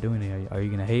thinking about doing it. Are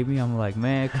you gonna hate me? I'm like,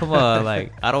 man, come on.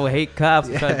 Like, I don't hate cops.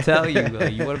 I'm trying to tell you,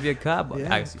 like, you want to be a cop?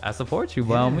 I support you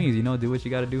by all means. You know, do what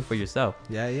you got to do for yourself.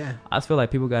 I just feel like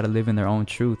people got to live in their own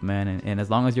truth, man. And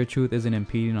as long as your truth isn't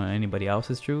impeding on anybody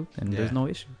else's truth, then there's no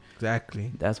issue.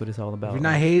 Exactly. That's what it's all about. If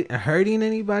you're not hurting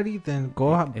anybody, then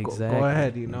go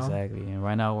ahead, you know? Exactly. And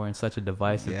right now we're in such a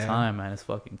divisive time, man. It's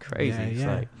fucking crazy. It's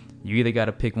like, you either got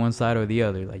to pick one side or the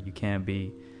other. Like, you can't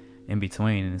be in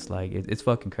between. And it's like, it's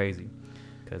fucking crazy.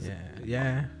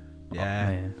 Yeah.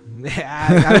 Man.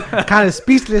 Yeah, I'm kind of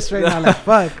speechless right now. Like,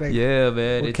 fuck. Like, Yeah,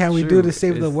 man. what it's can we do true. to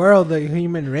save the It's- world, the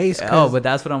human race? Oh, but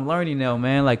that's what I'm learning now,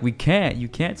 man. Like we can't. You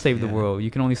can't save the Yeah. world.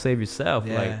 You can only save yourself.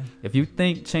 Yeah. Like if you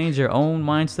change your own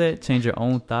mindset, change your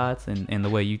own thoughts, and the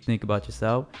way you think about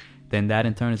yourself, then that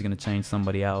in turn is gonna change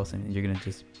somebody else, and you're gonna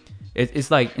just.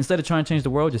 It's like instead of trying to change the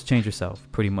world, just change yourself.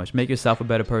 Pretty much, make yourself a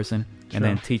better person, and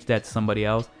then teach that to somebody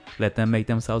else. Let them make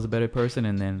themselves a better person,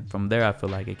 and then from there, I feel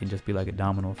like it can just be like a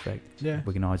domino effect. Yeah.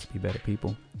 We can all just be better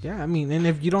people. Yeah, I mean, and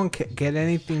if you don't get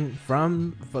anything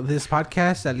for this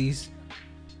podcast, at least,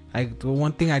 like, the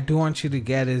one thing I do want you to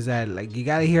get is that, like, you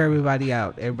gotta hear everybody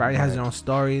out. Everybody has their own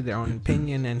story, their own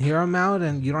opinion, and hear them out.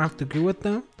 And you don't have to agree with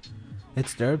them.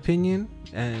 It's their opinion,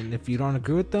 and if you don't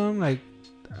agree with them, like,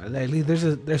 at least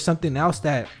there's something else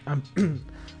that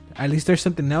at least there's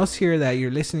something else here that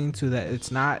you're listening to, that it's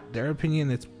not their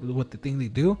opinion, it's what the thing they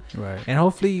do. Right. And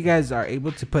hopefully you guys are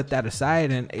able to put that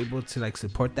aside and able to, like,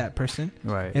 support that person.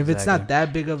 Right. If it's not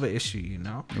that big of an issue, you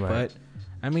know. Right. But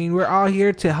I mean, we're all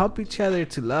here to help each other,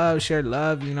 to share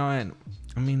love, you know. And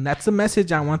I mean, that's the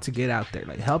message I want to get out there.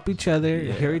 Like, help each other,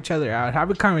 hear each other out, have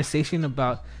a conversation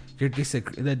about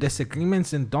the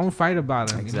disagreements, and don't fight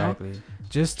about them. Exactly. You know?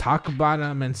 Just talk about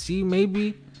them and see,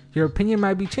 maybe your opinion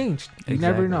might be changed. You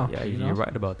never know. Yeah, you you're know?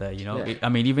 right about that. You know, Yeah. I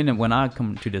mean, even when I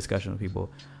come to discussion with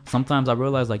people, sometimes I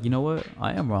realize, like, you know what,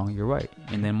 I am wrong. You're right,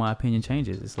 and then my opinion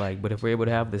changes. It's like, but if we're able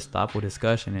to have this thoughtful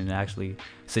discussion and actually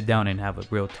sit down and have a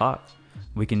real talk,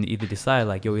 we can either decide,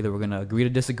 like, yo, either we're gonna agree to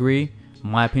disagree,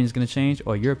 my opinion's gonna change,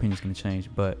 or your opinion's gonna change.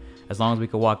 But as long as we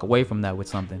can walk away from that with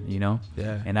something, you know.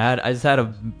 Yeah. And I just had a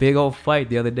big old fight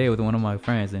the other day with one of my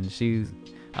friends, and she's,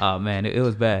 oh man, it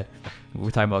was bad. We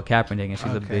were talking about Kaepernick, and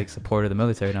she's a big supporter of the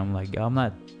military, and I'm like, yo, I'm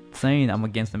not saying I'm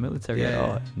against the military at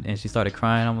all. And she started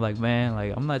crying. I'm like, man,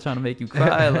 like, I'm not trying to make you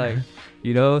cry, like,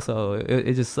 you know. So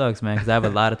it just sucks, man, because I have a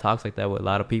lot of talks like that with a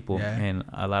lot of people, and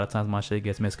a lot of times my shit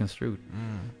gets misconstrued.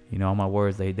 You know, all my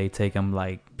words, they take them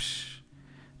like, psh,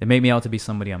 they make me out to be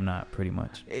somebody I'm not, pretty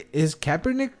much. Is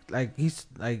Kaepernick, like, he's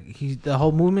the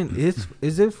whole movement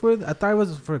is it for? I thought it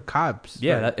was for cops.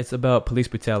 Yeah, it's about police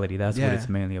brutality. That's what it's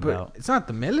mainly but about. It's not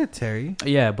the military.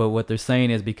 Yeah, but what they're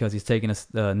saying is because he's taking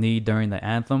a knee during the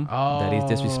anthem, that he's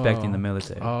disrespecting the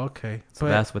military. Oh, okay. So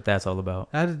that's what that's all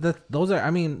about. Those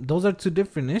are two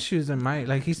different issues. And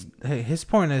his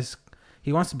point is,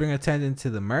 he wants to bring attention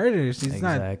to the murders. He's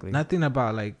not nothing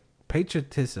about, like,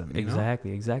 patriotism.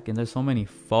 Exactly. And there's so many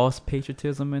false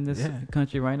patriotism in this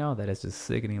country right now that it's just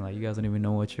sickening. Like, you guys don't even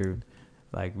know what you're,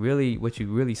 like, really, what you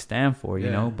really stand for, you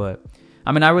know. But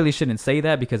I mean, I really shouldn't say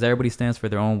that, because everybody stands for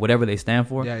their own, whatever they stand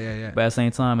for. Yeah. But at the same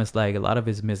time, it's like a lot of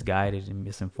it's misguided and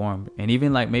misinformed. And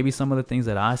even, like, maybe some of the things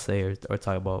that I say or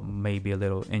talk about may be a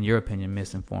little, in your opinion,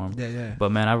 misinformed. Yeah.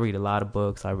 But man, I read a lot of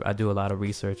books. I do a lot of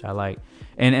research. I like,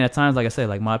 and at times, like I said,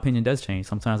 like, my opinion does change.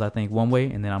 Sometimes I think one way,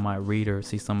 and then I might read or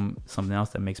see something else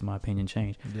that makes my opinion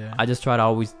change. Yeah. I just try to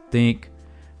always think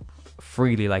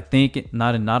freely, like, think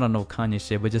not on no Kanye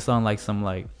shit, but just on, like, some,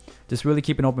 like, just really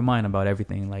keep an open mind about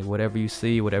everything, like, whatever you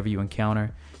see, whatever you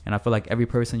encounter. And I feel like every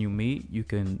person you meet, you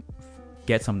can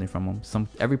get something from them.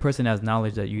 Every person has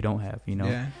knowledge that you don't have, you know.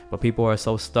 Yeah. But people are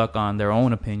so stuck on their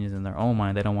own opinions and their own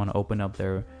mind, they don't want to open up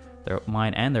their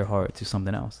mind and their heart to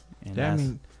something else. And I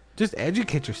mean, just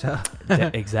educate yourself.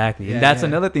 Exactly. And that's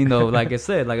another thing, though. Like I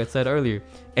said earlier,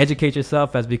 educate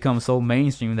yourself has become so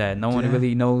mainstream that no one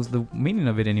really knows the meaning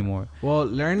of it anymore. Well,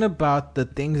 learn about the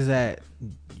things that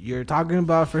you're talking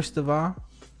about, first of all,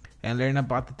 and learn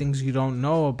about the things you don't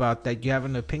know about, that you have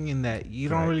an opinion that you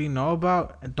don't really know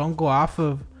about. And don't go off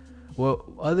of what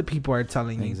other people are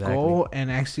telling you. Go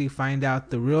and actually find out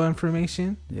the real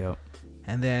information. Yep.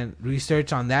 And then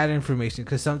research on that information,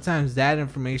 because sometimes that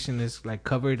information is, like,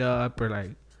 covered up or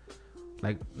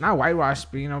like not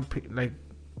whitewashed, but, you know, like,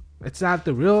 it's not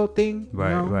the real thing.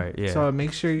 Right. Yeah. So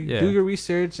make sure you do your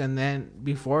research, and then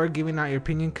before giving out your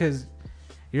opinion, because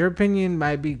your opinion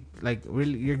might be, like,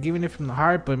 really, you're giving it from the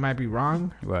heart, but it might be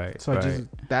wrong. Right. So just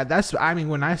that's, I mean,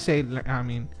 when I say, like, I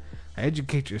mean,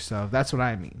 educate yourself. That's what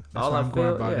I mean. That's all what I I'm feel,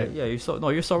 going about it. yeah,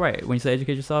 you're so right. When you say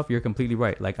educate yourself, you're completely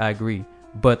right. Like, I agree.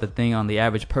 But the thing on the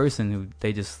average person, who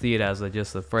they just see it as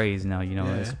just a phrase now, you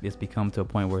know, it's become to a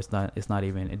point where it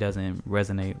doesn't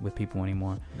resonate with people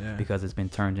anymore, because it's been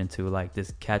turned into, like,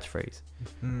 this catchphrase.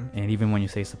 And even when you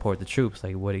say support the troops,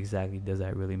 like, what exactly does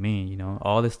that really mean? You know,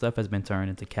 all this stuff has been turned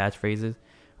into catchphrases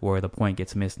where the point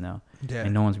gets missed now.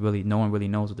 And no one really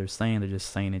knows what they're saying. They're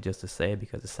just saying it just to say it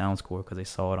because it sounds cool, because they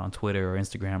saw it on Twitter or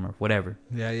Instagram or whatever.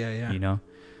 Yeah. You know?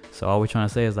 So all we're trying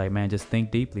to say is, like, man, just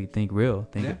think deeply, think real,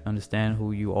 understand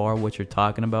who you are, what you're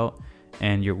talking about,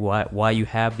 and why you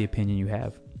have the opinion you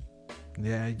have.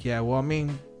 Yeah. Well, I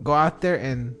mean, go out there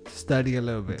and study a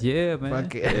little bit. Yeah, man.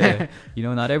 Fuck it. Yeah. You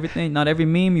know, not every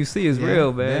meme you see is Yeah,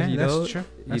 real, man. yeah, you that's know, true.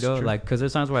 you That's know, true. like, cause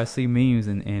there's times where I see memes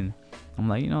and I'm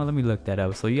like, let me look that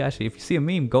up. So you actually, if you see a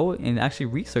meme, go and actually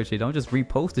research it. Don't just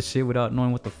repost the shit without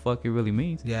knowing what the fuck it really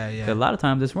means. Yeah. 'Cause a lot of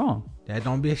times it's wrong. Yeah,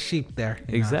 don't be a sheep there.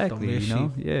 Don't Exactly. be a You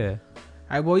know. sheep. Yeah.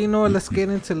 All right, well, you know what? Let's get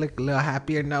into like a little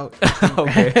happier note.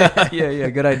 Okay. Yeah.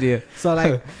 Good idea. So,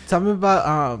 like, tell me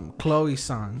about Chloe's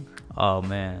song. Oh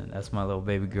man, that's my little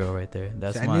baby girl right there.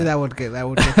 I knew that would get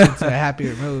you into a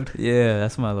happier mood. Yeah,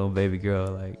 that's my little baby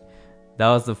girl. Like, that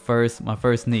was my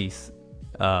first niece,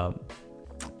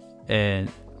 and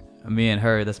me and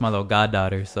her, that's my little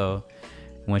goddaughter. So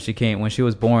when she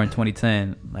was born in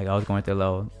 2010, like I was going through a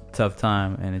little tough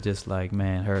time, and it just like,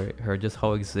 man, her just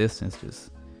whole existence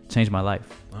just changed my life,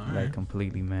 like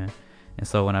completely, man. And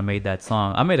so when I made that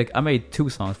song, I made 2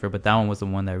 songs for her, but that one was the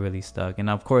one that really stuck. And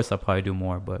of course I'll probably do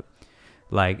more, but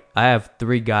like I have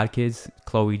 3 god kids,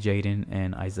 Chloe, Jaden,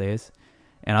 and Isaiah,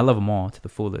 and I love them all to the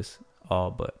fullest.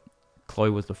 But Chloe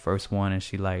was the first one, and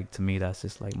she, like, to me, that's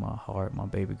just like my heart, my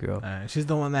baby girl. She's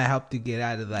the one that helped you get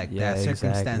out of like that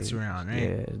circumstance exactly. around,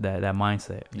 right? Yeah, that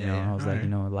mindset. You know, I was like,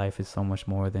 alright. life is so much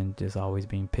more than just always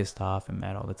being pissed off and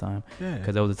mad all the time. Yeah.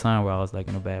 Because there was a time where I was like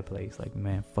in a bad place, like,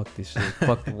 man, fuck this shit,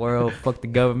 fuck the world, fuck the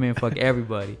government, fuck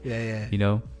everybody. Yeah. You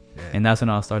know. Yeah. And that's when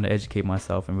I was starting to educate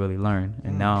myself and really learn.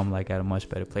 And now I'm like at a much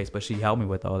better place. But she helped me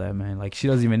with all that, man. Like, she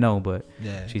doesn't even know, but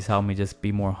she's helped me just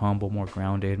be more humble, more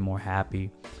grounded, more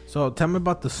happy. So tell me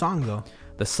about the song though.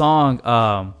 The song,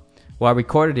 well, I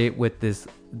recorded it with this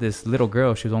little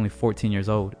girl. She was only 14 years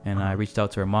old. And I reached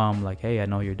out to her mom, like, hey, I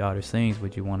know your daughter sings.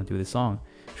 Would you want to do this song?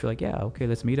 She was like, yeah, okay,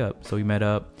 let's meet up. So we met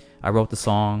up. I wrote the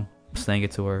song, sang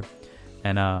it to her.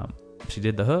 And she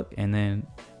did the hook. And then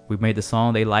we made the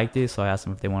song. They liked it, so I asked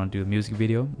them if they want to do a music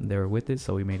video. They were with it,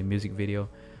 so we made a music video.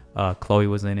 Chloe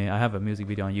was in it. I have a music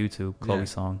video on YouTube. Chloe's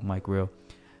song, Mike Real.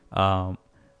 So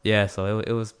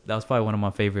that was probably one of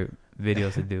my favorite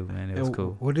videos to do, man. It was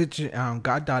cool. What did your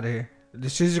goddaughter?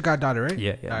 She's your goddaughter, right?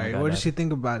 Yeah. All right. What did she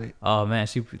think about it? Oh man,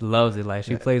 she loves it. Like,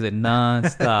 she plays it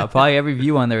nonstop. Probably every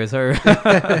view on there is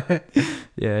her.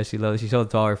 Yeah, she loves it. She showed it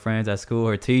to all her friends at school,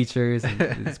 her teachers.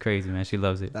 It's crazy, man. She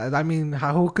loves it. I mean,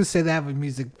 who could say they have a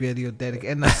music video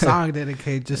dedicated and a song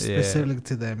dedicated just specifically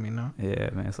to them, you know?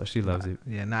 Yeah, man. So she loves it.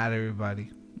 Yeah, not everybody.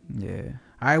 Yeah.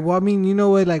 All right. Well, I mean, you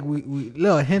know what? Like, we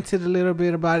little hinted a little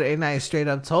bit about it, and I straight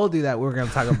up told you that we were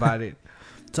gonna talk about it.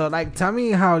 So, like, tell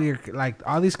me how you're, like,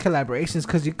 all these collaborations,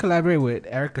 because you collaborate with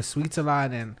Erica Sweets a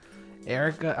lot and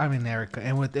Erica,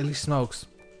 and with Illy Smokes.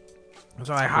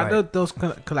 So, like, how do those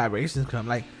collaborations come?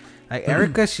 Like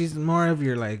Erica, she's more of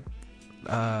your, like,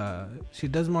 she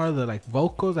does more of the, like,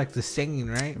 vocals, like the singing,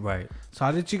 right? Right. So,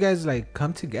 how did you guys, like,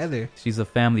 come together? She's a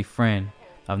family friend.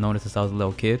 I've known her since I was a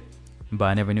little kid, but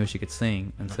I never knew she could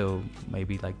sing until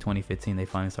maybe like 2015. They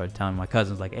finally started telling my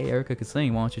cousins, like, hey, Erica could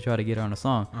sing. Why don't you try to get her on a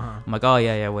song? I'm like, oh,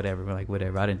 yeah, whatever. We're like,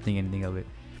 whatever. I didn't think anything of it.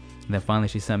 And then finally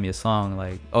she sent me a song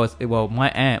like, my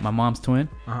aunt, my mom's twin,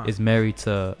 is married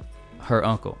to her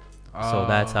uncle. So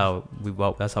that's how we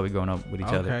grown up with each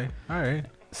other. Okay. All right.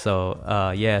 So,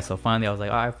 so finally I was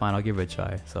like, all right, fine, I'll give her a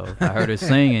try. So I heard her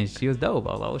sing and she was dope.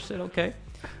 I was like, oh shit, okay.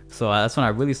 So that's when I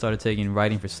really started taking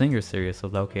writing for singers serious. So I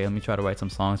was like, okay, let me try to write some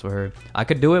songs for her. I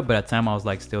could do it, but at the time I was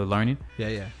like still learning.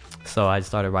 Yeah. So I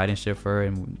started writing shit for her,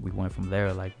 and we went from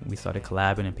there. Like, we started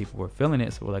collabing and people were feeling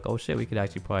it. So we're like, oh shit, we could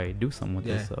actually probably do something with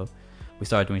this. So we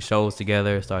started doing shows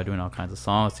together, started doing all kinds of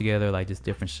songs together, like just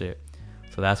different shit.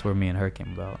 So that's where me and her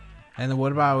came about. And then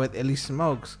what about with Illy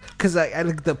Smokes? Because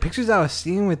like the pictures I was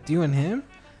seeing with you and him,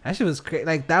 that shit was crazy.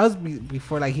 Like, that was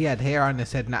before, like, he had hair on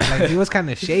his head. Not, like, he was kind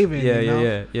of shaven.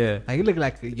 Yeah. Like, he looked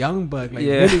like a young buck, like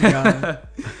really young.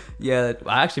 Yeah,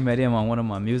 I actually met him on one of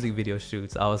my music video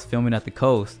shoots. I was filming at the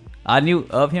coast. I knew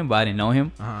of him, but I didn't know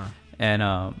him. And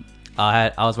I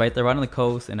was right there, right on the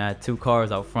coast, and I had 2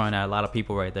 cars out front. I had a lot of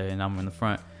people right there, and I'm in the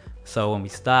front. So when we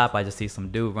stop, I just see some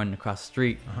dude running across the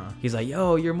street. He's like,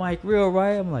 yo, you're Mike Real,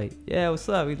 right? I'm like, yeah, what's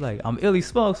up? He's like, I'm Illy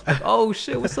Smokes. Like, oh,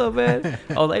 shit, what's up, man?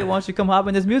 I was like, hey, why don't you come hop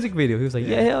in this music video? He was like,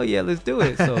 yeah, hell yeah, let's do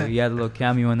it. So he had a little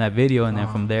cameo in that video, and then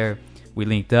from there, we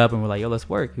linked up, and we're like, yo, let's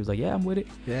work. He was like, yeah, I'm with it.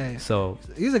 Yeah. So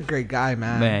he's a great guy,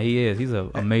 man. Man, he is. He's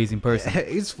an amazing person.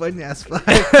 He's funny as fuck.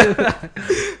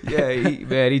 Yeah,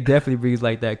 he definitely brings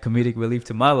like that comedic relief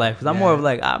to my life. Cause I'm more of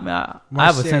like, I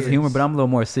have a sense of humor, but I'm a little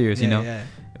more serious, you know. Yeah.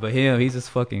 But him, he's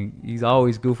just he's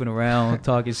always goofing around,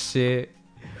 talking shit.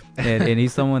 And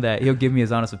he's someone that he'll give me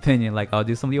his honest opinion. Like, I'll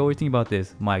do something, what do you think about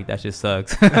this? Mike, that shit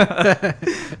sucks.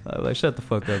 I'm like, shut the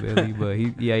fuck up, Illy. But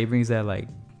he brings that like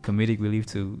comedic relief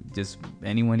to just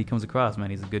anyone he comes across, man.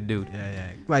 He's a good dude.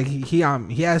 Yeah. Like he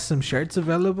has some shirts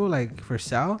available like for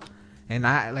sale,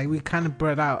 and we kind of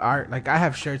brought out art. Like I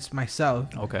have shirts myself.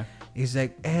 Okay. He's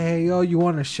like, hey yo, you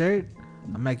want a shirt?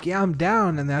 I'm like, yeah, I'm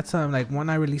down. And that's like when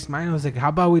I released mine, I was like, how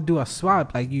about we do a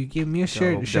swap? Like you give me a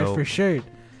shirt, shirt for shirt.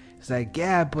 It's like,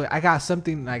 yeah, but I got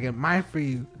something like in mind for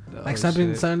you, like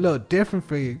something a little different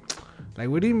for you. Like,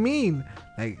 what do you mean?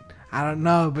 Like, I don't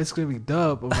know, but it's gonna be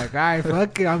dope. I'm like, all right,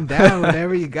 fuck it, I'm down,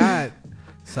 whatever you got.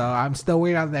 So I'm still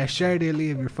waiting on that shirt,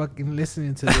 Illy, if you're fucking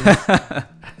listening to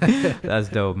this. That's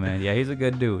dope, man. Yeah, he's a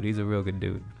good dude. He's a real good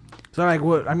dude. So like,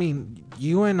 what I mean,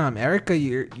 you and Erica,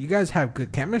 you guys have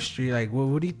good chemistry. Like,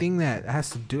 what do you think that has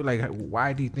to do? Like,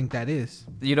 why do you think that is?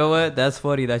 You know what? That's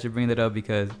funny that you bring that up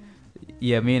because,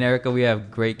 yeah, me and Erica, we have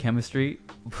great chemistry.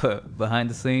 But behind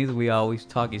the scenes, we always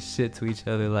talking shit to each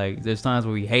other. Like, there's times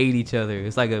where we hate each other.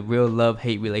 It's like a real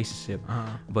love-hate relationship.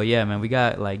 But yeah, man, we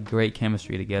got like great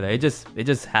chemistry together. It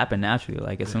just happened naturally.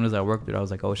 Like as soon as I worked with her, I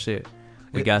was like, oh shit,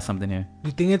 we got something here.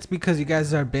 You think it's because you guys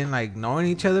have been like knowing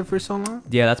each other for so long?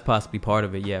 Yeah, that's possibly part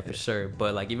of it. Yeah, for sure.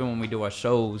 But like even when we do our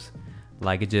shows,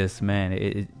 like it just, man,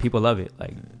 it people love it.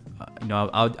 Like, you know,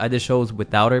 I did shows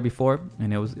without her before,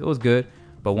 and it was good.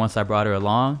 But once I brought her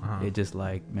along, it just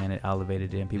like, man, it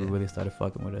elevated it, and people really started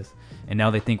fucking with us. And now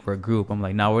they think we're a group. I'm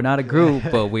like, no, we're not a group,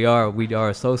 but we are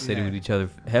associated with each other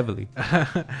heavily.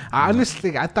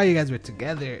 Honestly, I thought you guys were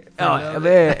together. Oh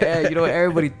man, you know,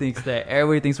 everybody thinks that.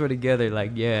 Everybody thinks we're together.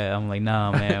 Like, yeah, I'm like,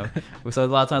 nah, man. So a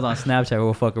lot of times on Snapchat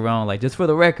we'll fuck around, like, just for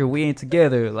the record, we ain't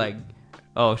together. Like,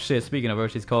 oh shit. Speaking of her,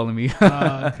 she's calling me.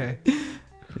 Okay.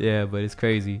 Yeah, but it's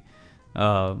crazy.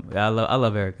 I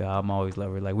love Erica. I'm always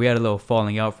love her. Like we had a little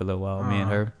falling out for a little while, me and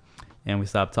her, and we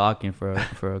stopped talking for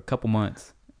a couple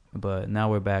months. But now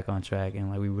we're back on track, and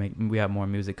like we have more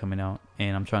music coming out,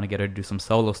 and I'm trying to get her to do some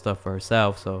solo stuff for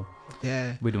herself. So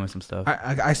yeah, we're doing some stuff.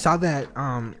 I saw that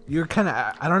you're kind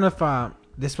of, I don't know if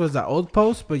this was the old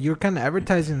post, but you're kind of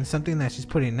advertising something that she's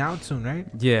putting out soon, right?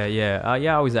 Yeah. I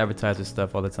always advertise her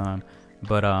stuff all the time.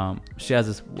 But she has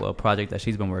this project that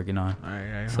she's been working on. All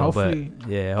right. So, hopefully,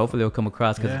 hopefully it'll come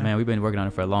across because man, we've been working on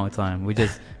it for a long time. We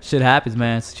just shit happens,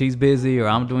 man. She's busy or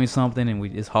I'm doing something, and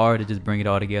it's hard to just bring it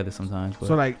all together sometimes. But.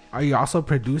 So like, are you also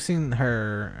producing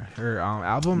her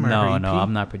album? Or no, her EP? no,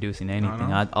 I'm not producing anything.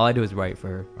 No? All I do is write for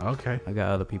her. Okay. I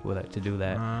got other people to do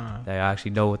that. That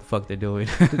actually know what the fuck they're doing.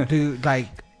 Do like.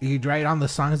 You write on the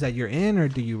songs that you're in, or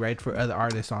do you write for other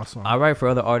artists also? I write for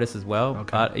other artists as well.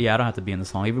 Okay. I don't have to be in the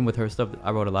song. Even with her stuff,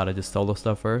 I wrote a lot of just solo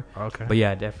stuff for her. Okay. But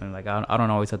yeah, definitely. Like I don't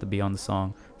always have to be on the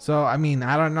song. So I mean,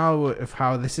 I don't know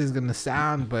how this is gonna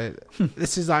sound, but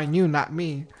this is on you, not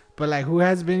me. But like, who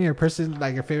has been your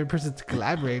favorite person to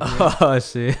collaborate with? Oh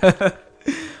shit.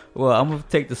 Well, I'm gonna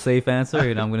take the safe answer,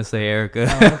 and I'm gonna say Erica.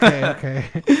 Okay.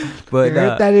 But you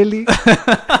heard that, Illy?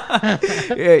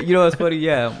 Yeah, you know what's funny?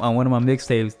 Yeah, on one of my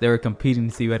mixtapes, they were competing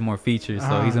to see who had more features,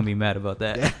 so he's gonna be mad about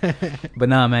that. But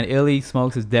nah, man, Illy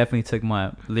Smokes has definitely took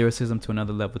my lyricism to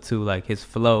another level too. Like his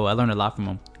flow, I learned a lot from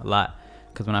him,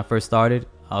 because when I first started,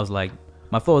 I was like,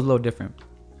 my flow is a little different,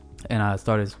 and I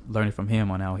started learning from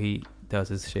him on how he does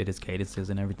his shit, his cadences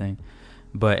and everything.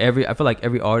 But I feel like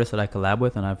every artist that I collab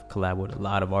with, and I've collabed with a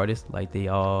lot of artists, like they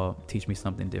all teach me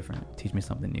something different, teach me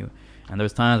something new. And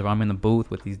there's times where I'm in the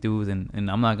booth with these dudes, and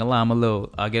I'm not gonna lie,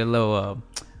 I get a little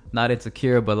not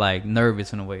insecure, but like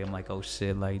nervous in a way. I'm like, oh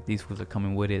shit, like these fools are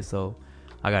coming with it, so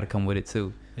I gotta come with it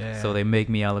too. Yeah. So they make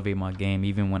me elevate my game,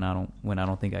 even when I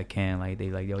don't think I can. Like they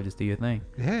like, yo, just do your thing.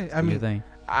 Yeah, I mean, your thing.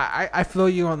 I feel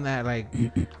you on that. Like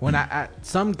when I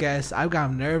some guests, I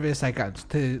got nervous. I got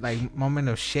to like moment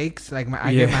of shakes. Like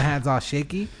I get my hands all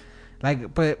shaky.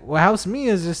 Like, but what helps me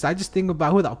is I just think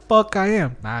about who the fuck I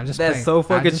am. Nah, I'm just That's playing. so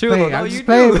fucking true. I'm just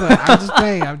playing.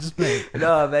 I'm just playing.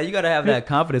 No, man, you gotta have that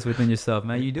confidence within yourself,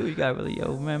 man. You do. You gotta really,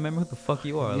 yo, man, remember who the fuck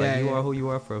you are. Like you are who you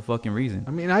are for a fucking reason.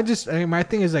 I mean, my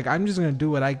thing is like I'm just gonna do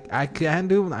what I can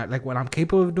do, like what I'm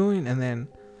capable of doing, and then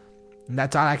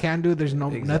that's all I can do. There's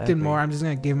nothing more. I'm just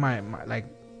gonna give my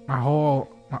whole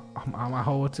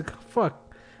what's it called?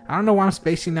 Fuck. I don't know why I'm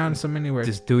spacing out in so many words.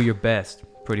 Just do your best.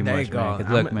 Pretty much, man.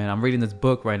 Because look, man, I'm reading this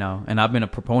book right now, and I've been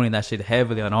promoting that shit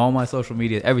heavily on all my social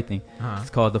media, everything.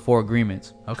 It's called The 4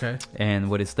 Agreements. Okay. And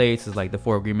what it states is like the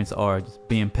 4 agreements are: just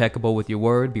be impeccable with your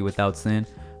word, be without sin,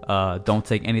 don't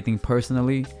take anything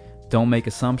personally, don't make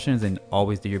assumptions, and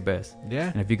always do your best. Yeah.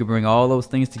 And if you could bring all those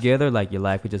things together, like your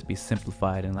life would just be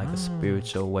simplified in like a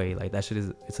spiritual way. Like that shit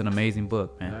it's an amazing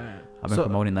book, man. I've been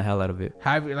promoting the hell out of it.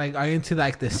 Are you into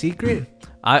like The Secret?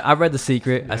 I read The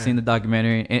Secret. I seen the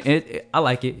documentary, and I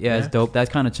like it. Yeah, it's dope. That's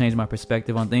kind of changed my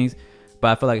perspective on things. but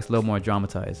I feel like it's a little more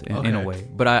dramatized in a way.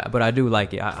 But I do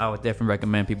like it. I would definitely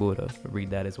recommend people to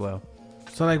read that as well.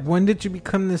 So like, when did you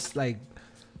become this like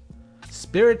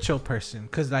spiritual person?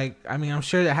 Because like, I mean, I'm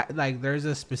sure that like there's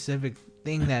a specific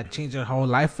thing that changed your whole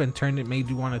life and made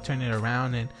you want to turn it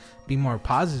around and be more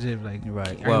positive. Like,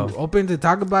 right. Are you open to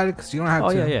talk about it? Because you don't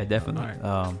have to. Oh yeah, definitely.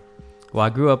 Right. Well, I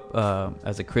grew up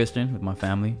as a Christian with my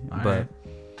family, but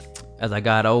as I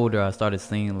got older, I started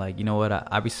seeing like, you know what,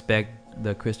 I respect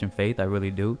the Christian faith, I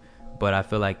really do, but I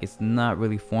feel like it's not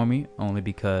really for me, only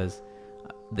because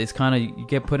it's kind of, you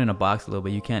get put in a box a little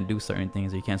bit. You can't do certain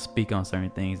things, or you can't speak on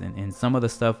certain things, and some of the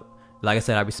stuff, like I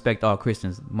said, I respect all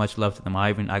Christians, much love to them.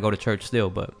 I go to church still,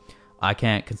 but I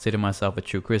can't consider myself a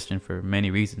true Christian for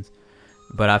many reasons.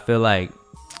 But I feel like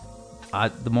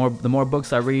the more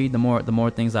books I read, the more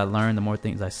things I learn, the more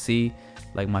things I see.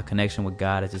 Like, my connection with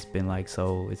God has just been like,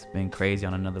 so it's been crazy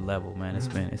on another level, man.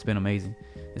 It's been amazing.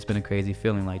 It's been a crazy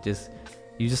feeling. Like, you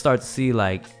just start to see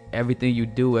like everything you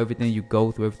do, everything you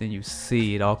go through, everything you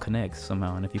see, it all connects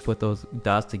somehow. And if you put those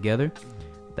dots together,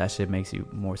 that shit makes you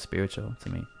more spiritual to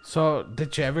me. So,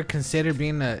 did you ever consider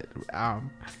being a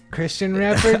Christian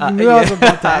rapper? I knew I was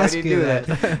about to ask you that.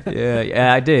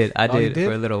 yeah, I did. You did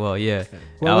for a little while. Yeah.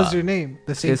 What was your name?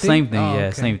 The same thing. Same thing. Oh, yeah,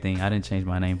 okay. Same thing. I didn't change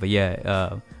my name, but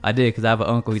yeah, I did, because I have an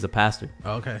uncle. He's a pastor.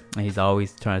 Oh, okay. And he's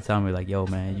always trying to tell me like, yo,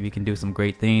 man, you can do some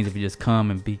great things if you just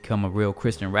come and become a real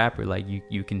Christian rapper. Like,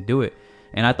 you can do it.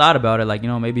 And I thought about it, like, you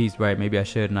know, maybe he's right. Maybe I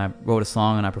should. And I wrote a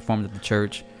song and I performed at the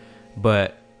church,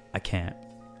 but I can't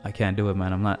do it,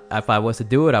 man. I'm not. If I was to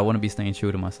do it, I wouldn't be staying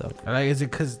true to myself. Like, is it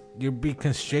because you're be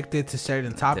constricted to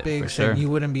certain topics sure. and you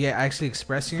wouldn't be actually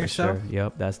expressing yourself? Sure.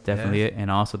 Yep, that's definitely it. And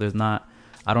also,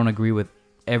 I don't agree with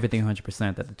everything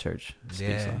 100% that the church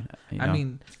speaks on. You know? I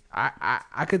mean,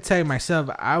 I could tell you myself,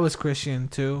 I was Christian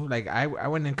too. Like, I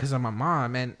went in because of my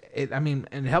mom, and it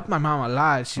helped my mom a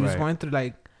lot. She was going through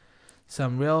like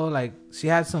some real, like, she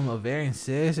had some ovarian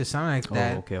cysts or something like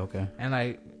that. Oh, okay. And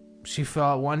like, she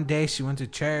felt one day she went to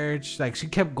church, like she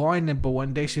kept going in, but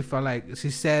one day she felt like, she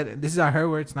said, this is not her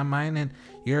words, not mine, and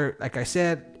like I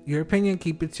said, your opinion,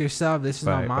 keep it to yourself. This is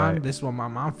my mom. This is what my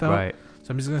mom felt. Right.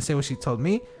 So I'm just gonna say what she told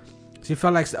me. She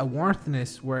felt like a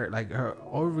warmthness where like her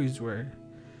ovaries were,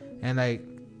 and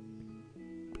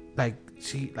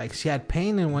she had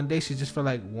pain, and one day she just felt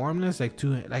like warmness, like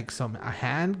a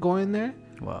hand going there.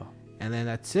 Wow. And then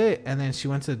that's it. And then she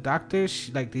went to the doctor.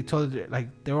 They told her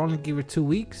like they were only give her 2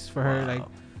 weeks for her like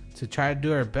to try to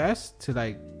do her best to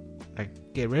like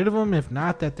get rid of them. If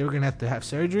not, that they were gonna have to have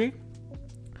surgery.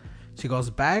 She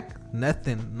goes back,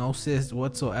 nothing, no cyst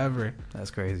whatsoever. That's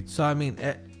crazy. So I mean,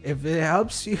 if it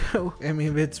helps you, I mean,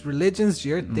 if it's religion's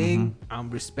your thing,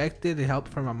 respect it. It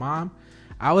helped for my mom.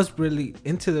 I was really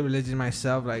into the religion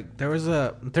myself. Like, there's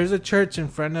a church in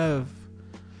front of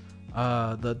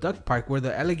the duck park where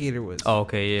the alligator was. Oh,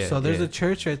 okay, yeah. So there's a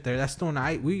church right there. That's the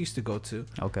one we used to go to.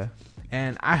 Okay.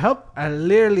 And I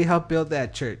literally helped build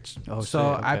that church. Oh, so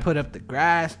shit, okay. I put up the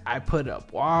grass, I put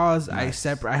up walls, Nice.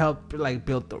 I helped like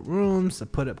build the rooms, I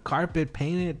put up carpet,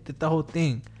 painted, did the whole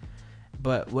thing.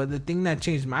 But the thing that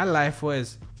changed my life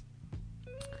was,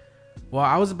 well,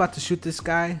 I was about to shoot this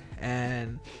guy,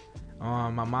 and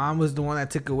my mom was the one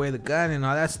that took away the gun and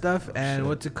all that stuff. And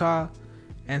what's it called?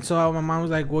 And so my mom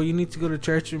was like, well, you need to go to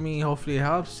church with me. Hopefully it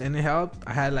helps. And it helped.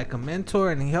 I had like a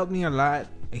mentor, and he helped me a lot.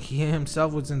 He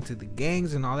himself was into the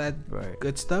gangs and all that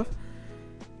good stuff.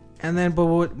 And then, but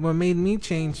what made me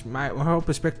change my whole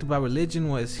perspective about religion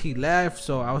was he left.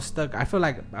 So I was stuck. I feel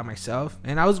like by myself.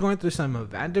 And I was going through some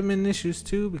abandonment issues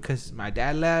too, because my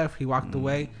dad left. He walked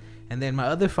away. And then my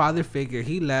other father figure,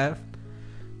 he left.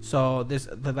 So there's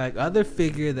the like other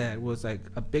figure that was like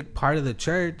a big part of the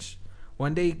church.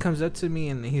 One day he comes up to me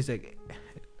and he's like,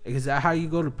 is that how you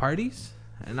go to parties?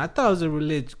 And I thought it was a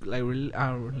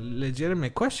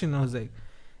legitimate question. I was like,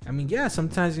 I mean, yeah,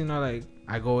 sometimes, you know, like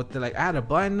I go with I had a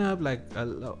button up, like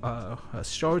a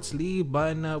short sleeve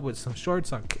button up with some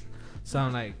shorts on,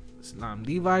 some like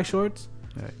Levi shorts.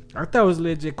 Right. I thought it was a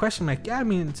legit question. Like, yeah, I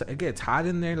mean, it gets hot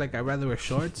in there. Like, I'd rather wear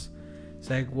shorts. It's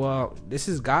like, well, this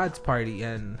is God's party,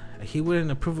 and he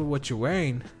wouldn't approve of what you're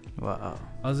wearing. Wow.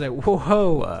 I was like,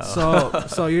 whoa. Wow.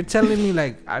 So you're telling me,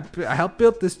 like, I helped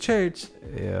build this church.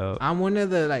 Yeah. I'm one of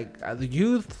the the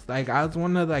youth. Like, I was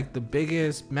one of like the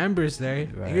biggest members there.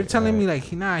 Right, you're telling me like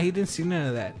he didn't see none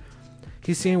of that.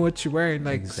 He's seeing what you're wearing.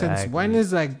 Like, since when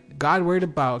is like God worried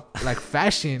about like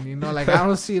fashion? You know, like I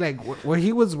don't see like what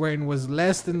he was wearing was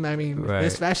less than, I mean,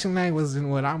 his fashion line wasn't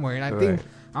what I'm wearing. I think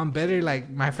I'm better. Like,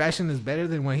 my fashion is better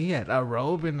than what he had. A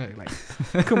robe and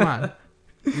like, come on,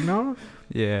 you know.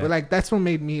 Yeah. But like, that's what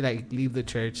made me like leave the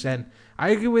church. And I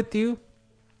agree with you.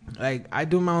 like I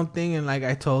do my own thing, and like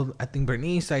I think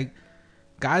Bernice, like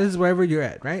God is wherever you're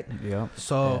at, right? Yeah.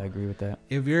 So I agree with that.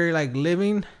 if you're like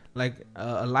living like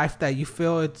a life that you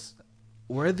feel it's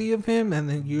worthy of Him, and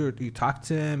then you talk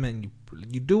to Him and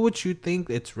you do what you think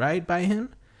it's right by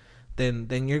Him,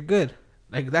 then you're good.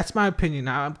 Like that's my opinion.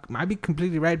 Now I might be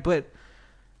completely right, but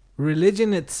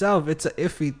religion itself, it's a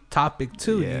iffy topic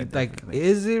too. Yeah, like, definitely.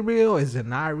 is it real? Is it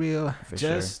not real? For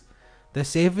Just the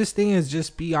safest thing is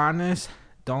just be honest.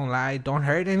 Don't lie. Don't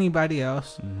hurt anybody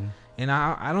else. Mm-hmm. And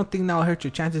I don't think that'll hurt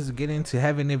your chances of getting into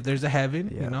heaven if there's a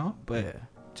heaven. Yeah. You know, but yeah.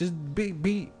 just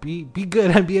be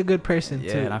good and be a good person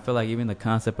Yeah, too. and I feel like even the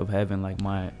concept of heaven, like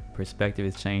my perspective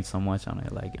has changed so much on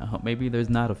it. Like maybe there's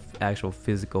not a actual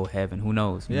physical heaven. Who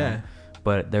knows? You know?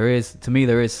 But there is, to me,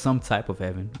 there is some type of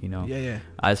heaven, you know? Yeah.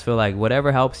 I just feel like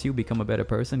whatever helps you become a better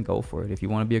person, go for it. If you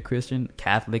want to be a Christian,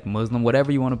 Catholic, Muslim,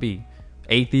 whatever you want to be,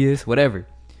 atheist, whatever.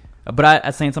 But at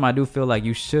the same time, I do feel like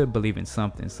you should believe in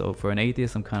something. So for an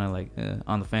atheist, I'm kind of like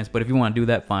on the fence. But if you want to do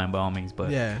that, fine, by all means.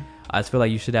 But Yeah. I just feel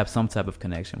like you should have some type of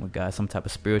connection with God, some type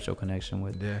of spiritual connection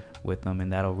with them,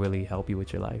 and that'll really help you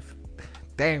with your life.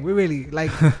 Dang, we really like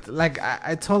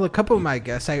I told a couple of my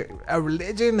guests, like a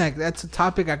religion, like that's a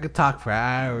topic I could talk for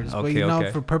hours. But you know,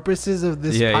 for purposes of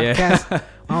this podcast,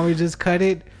 why don't we just cut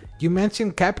it? You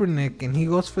mentioned Kaepernick, and he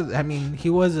goes for. I mean, he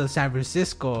was a San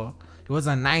Francisco. He was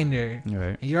a Niner.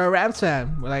 Right. You're a Rams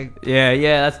fan, like.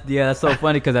 That's so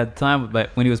funny because at the time,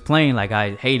 but when he was playing, like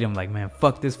I hate him. Like, man,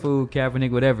 fuck this fool,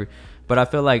 Kaepernick, whatever. But I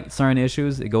feel like certain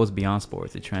issues, it goes beyond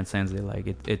sports. It transcends it. Like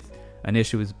it's an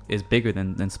issue is bigger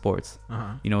than sports.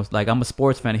 You know, it's like I'm a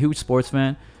sports fan, a huge sports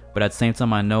fan, but at the same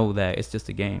time I know that it's just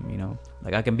a game, you know.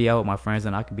 Like I can be out with my friends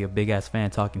and I can be a big ass fan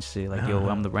talking shit like, yo,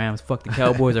 I'm the Rams, fuck the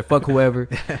Cowboys or fuck whoever.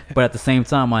 But at the same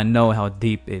time I know how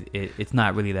deep it's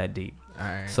not really that deep.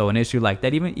 Right. So an issue like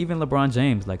that, even LeBron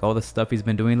James, like all the stuff he's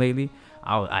been doing lately,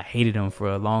 I hated him for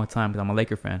a long time because I'm a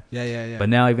Laker fan. Yeah. But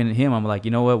now even him, I'm like, you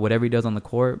know what? Whatever he does on the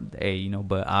court, hey, you know.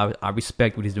 But I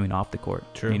respect what he's doing off the court.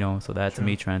 True. You know, so that to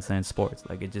me transcends sports.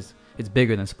 Like it's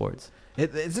bigger than sports.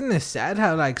 Isn't it sad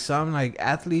how like some like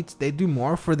athletes, they do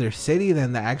more for their city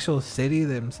than the actual city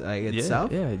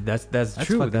itself? Yeah, that's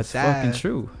true. That's fucking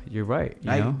true. You're right.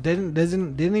 You know?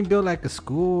 Didn't he build like a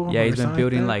school? Yeah, he's been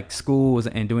building like schools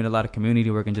and doing a lot of community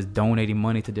work and just donating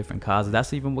money to different causes.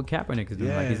 That's even what Kaepernick is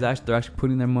doing. Yeah. Like they're actually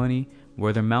putting their money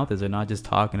where their mouth is. They're not just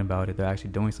talking about it. They're actually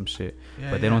doing some shit.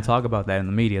 But they don't talk about that in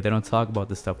the media. They don't talk about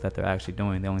the stuff that they're actually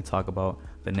doing. They only talk about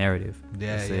the narrative.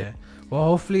 That's it. Well,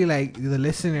 hopefully, like the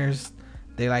listeners,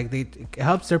 it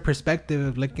helps their perspective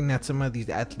of looking at some of these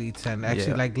athletes and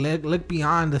actually like look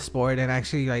beyond the sport and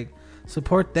actually like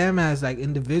support them as like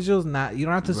individuals. Not, you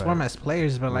don't have to support them as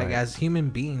players, but like as human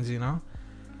beings, you know.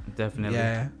 Definitely.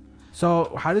 Yeah.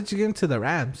 So how did you get into the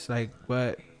Rams? Like,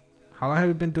 how long have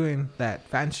you been doing that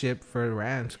fanship for the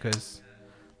Rams? Because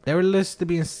they were listed to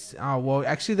be in.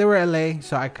 Actually, they were LA,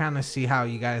 so I kind of see how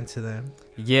you got into them.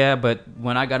 Yeah, but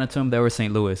when I got into them, they were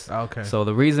St. Louis. Okay. So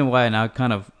the reason why, and I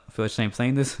kind of feel ashamed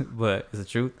saying this, but it's the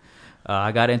truth.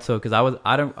 I got into it because I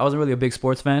wasn't really a big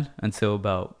sports fan until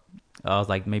about I was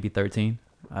like maybe 13.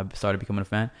 I started becoming a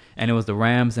fan, and it was the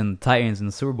Rams and the Titans in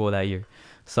the Super Bowl that year.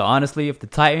 So honestly, if the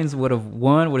Titans would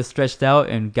have stretched out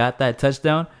and got that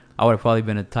touchdown, I would have probably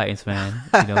been a Titans fan,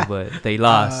 you know, but they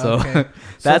lost. So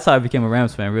that's how I became a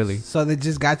Rams fan, really. So they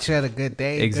just got you at a good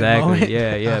day. Exactly. Good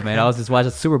Yeah, man. I was just watching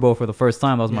the Super Bowl for the first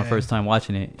time. That was my first time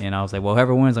watching it. And I was like, well,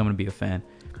 whoever wins, I'm going to be a fan.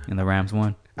 And the Rams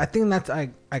won. I think that's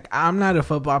like I'm not a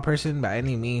football person by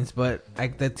any means, but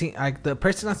like the team, like the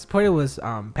person I supported was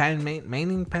Peyton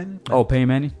Manning. Oh, Peyton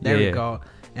Manning. There we go.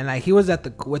 And like he was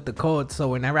with the Colts, so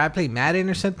whenever I played Madden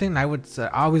or something, I would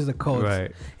always the Colts.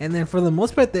 Right. And then for the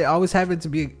most part, they always happened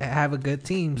to have a good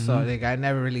team. So like I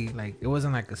never really like it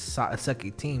wasn't like a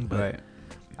sucky team, but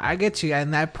I get you.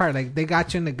 And that part, like they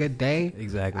got you in a good day.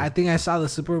 Exactly. I think I saw the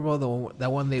Super Bowl, the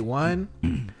one they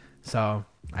won. So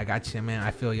I got you, man.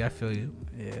 I feel you.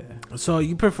 Yeah. So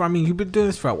you prefer? I mean, you've been doing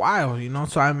this for a while, you know.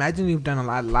 So I imagine you've done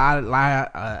a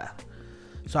lot.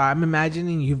 So I'm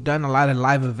imagining you've done a lot of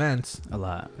live events. A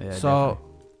lot. Yeah. So, definitely.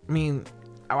 I mean,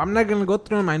 I'm not gonna go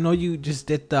through them. I know you just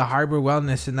did the Harbor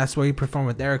Wellness, and that's where you performed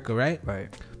with Erica, right?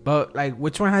 Right. But like,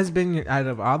 which one has been out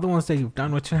of all the ones that you've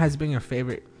done? Which one has been your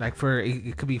favorite? Like,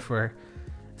 it could be for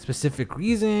a specific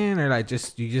reason, or like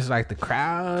you just like the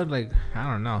crowd. Like, I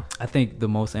don't know. I think the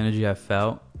most energy I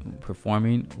felt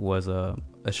performing was a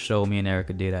show me and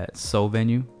Erica did at Soul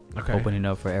Venue, opening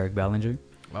up for Eric Ballinger.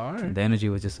 All right. The energy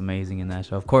was just amazing in that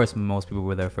show. Of course, most people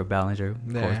were there for Ballinger,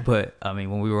 of course. But I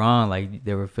mean, when we were on, like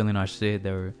they were feeling our shit,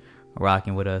 they were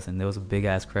rocking with us, and there was a big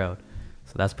ass crowd.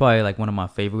 So that's probably like one of my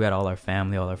favorite. We had all our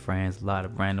family, all our friends, a lot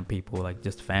of random people, like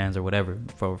just fans or whatever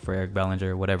for Eric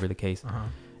Bellinger, whatever the case.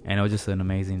 And it was just an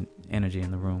amazing energy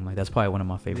in the room. Like that's probably one of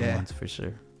my favorite ones for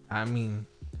sure. I mean,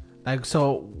 like,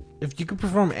 so if you could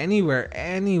perform anywhere,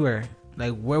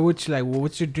 like where would you like?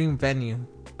 What's your dream venue?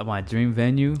 My dream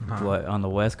venue, what on the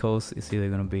West Coast, it's either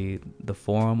gonna be the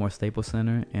Forum or Staples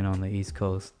Center, and on the East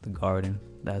Coast, the Garden.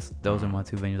 Those are my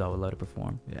two venues I would love to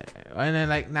perform. Yeah, and then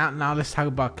like now let's talk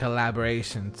about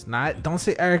collaborations. Don't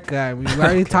say Erica. We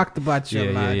already talked about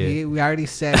you a lot. We already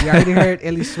heard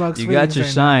Illy Smokes. You got your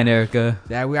shine, Erica.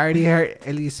 Yeah, we already heard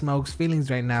Illy Smokes'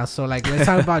 feelings right now. So like, let's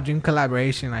talk about dream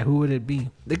collaboration. Like, who would it be?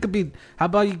 It could be. How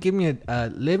about you give me a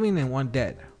living and one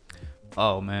dead?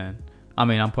 Oh man, I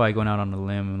mean, I'm probably going out on a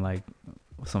limb and like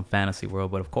some fantasy world,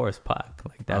 but of course, Pac.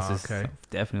 Like that's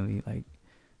definitely like.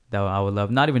 That I would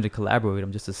love, not even to collaborate with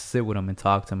him, just to sit with him and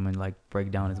talk to him and like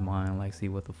break down his mind, like see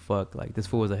what the fuck, like this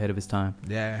fool was ahead of his time.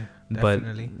 Yeah,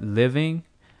 definitely. But living,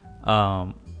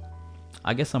 I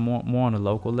guess I'm more on a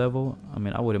local level. I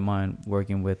mean, I wouldn't mind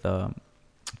working with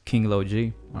King Lo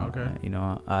G. Okay. You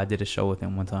know, I did a show with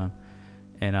him one time,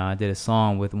 and I did a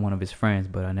song with one of his friends,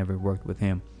 but I never worked with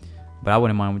him. But I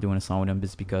wouldn't mind doing a song with him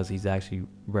just because he's actually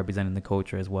representing the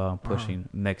culture as well, and pushing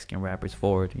Mexican rappers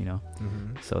forward, you know.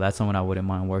 So that's someone I wouldn't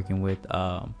mind working with.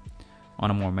 On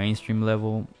a more mainstream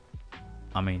level,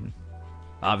 I mean,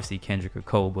 obviously Kendrick or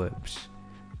Cole, but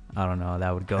I don't know how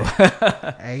that would go.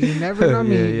 Hey, you never know. I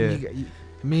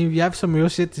mean, if you have some real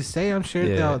shit to say, I'm sure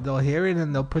they'll hear it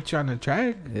and they'll put you on the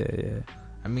track. Yeah.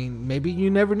 I mean, maybe you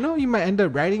never know. You might end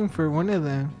up writing for one of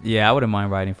them. Yeah, I wouldn't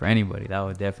mind writing for anybody. That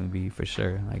would definitely be for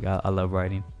sure. Like, I love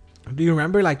writing. Do you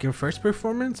remember, like, your first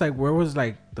performance? Like, where was,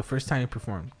 like, the first time you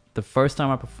performed? The first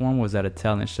time I performed was at a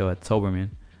talent show at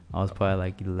Toberman. I was probably,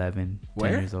 like, 10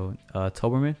 years old.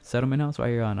 Toberman? Settlement House right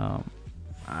here on...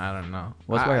 I don't know.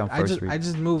 What's right on First Street? I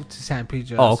just moved to San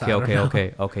Pedro. Oh,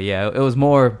 okay. Yeah, it was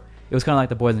more... It was kind of like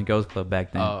the Boys and Girls Club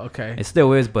back then. Oh, okay. It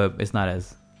still is, but it's not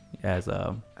as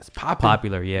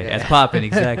popular. Yeah, it's popping,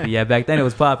 exactly. Yeah, back then it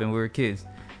was popping. We were kids,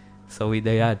 so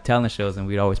they had talent shows and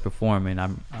we'd always perform. And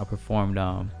I performed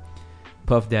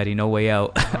Puff Daddy, No Way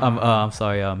Out. I'm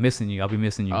sorry, Missing You. I'll Be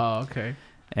Missing You. Oh, okay.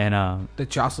 And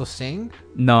did you also sing?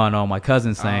 No, my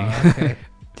cousin sang. Oh, okay.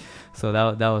 So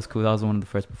that was cool. That was one of the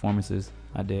first performances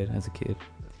I did as a kid.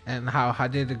 And how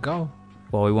did it go?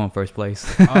 Well, we won first place.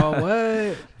 Oh,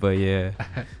 what? But yeah,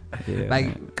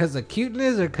 like because of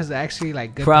cuteness or because actually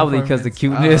like good probably because of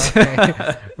cuteness. Oh,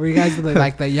 okay. Were you guys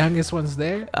like the youngest ones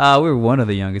there? We were one of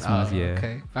the youngest ones. Yeah.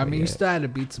 Okay. I mean, you still had to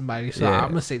beat somebody, so I'm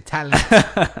gonna say talent.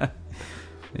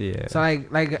 Yeah. So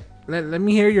like let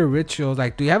me hear your rituals.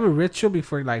 Like, do you have a ritual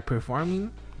before like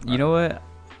performing? You know what?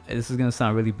 This is gonna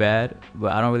sound really bad,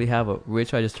 but I don't really have a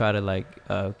ritual. I just try to like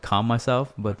calm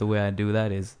myself. But the way I do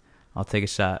that is I'll take a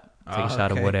shot. Take a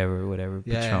shot of whatever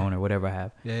Patron or whatever I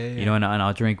have. You know, and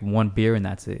I'll drink one beer and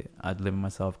that's it. I'd limit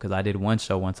myself because I did one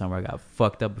show one time where I got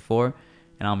fucked up before,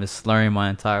 and I'm just slurring my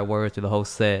entire words through the whole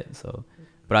set. So,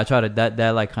 but I try to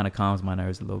that like kind of calms my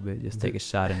nerves a little bit. Just take a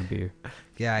shot in a beer.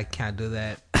 Yeah, I can't do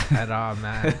that at all,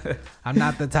 man. I'm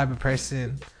not the type of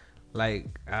person like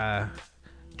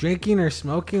drinking or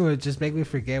smoking would just make me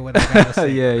forget what I gotta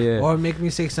say. Or make me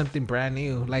say something brand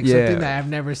new. Like something that I've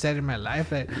never said in my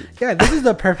life. Like, this is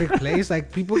the perfect place.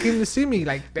 Like, people came to see me.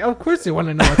 Like, of course they want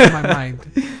to know what's in my mind.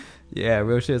 Yeah,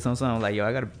 real shit. Sometimes I'm like,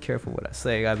 I gotta be careful what I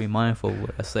say. I gotta be mindful of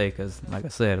what I say. Because, like I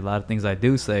said, a lot of things I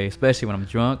do say, especially when I'm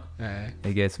drunk,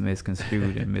 it gets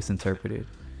misconstrued and misinterpreted.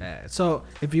 So,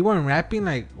 if you weren't rapping,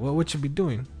 like, what would you be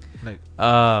doing? Like,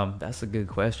 that's a good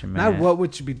question, man. Not what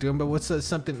would you be doing, but what's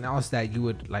something else that you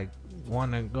would like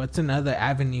want to? What's another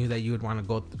avenue that you would want to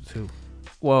go to?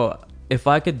 Well, if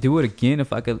I could do it again,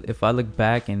 if I look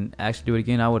back and actually do it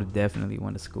again, I would have definitely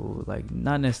went to school. Like,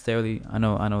 not necessarily. I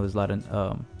know. There's a lot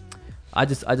of. I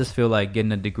just feel like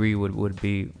getting a degree would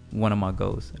be one of my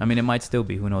goals. I mean, it might still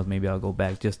be. Who knows? Maybe I'll go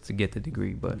back just to get the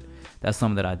degree, but that's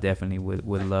something that I definitely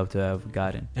would love to have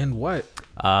gotten. And what?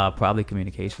 Probably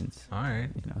communications. All right.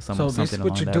 You know, so this is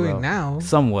what you're doing now.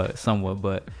 Somewhat,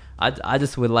 but I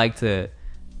just would like to,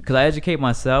 because I educate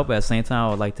myself, but at the same time I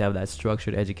would like to have that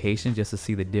structured education just to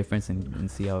see the difference and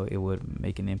see how it would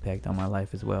make an impact on my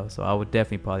life as well. So I would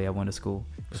definitely probably have went to school.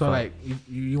 So like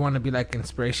you want to be like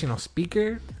inspirational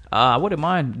speaker? I wouldn't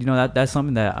mind. You know, that's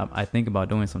something that I think about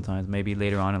doing sometimes. Maybe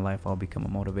later on in life I'll become a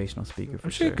motivational speaker. I'm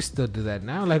sure you can still do that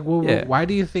now. Like, why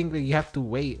do you think that you have to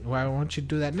wait? Why won't you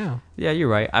do that now? Yeah, you're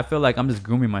right. I feel like I'm just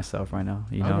grooming myself right now.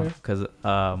 You know, because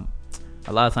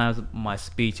a lot of times my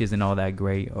speech isn't all that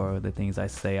great, or the things I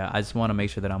say. I just want to make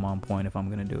sure that I'm on point if I'm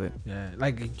gonna do it. Yeah,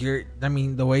 like I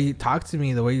mean, the way you talk to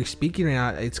me, the way you're speaking right now,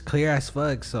 it's clear as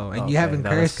fuck. So, and you haven't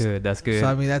cursed. That's good. So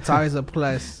I mean, that's always a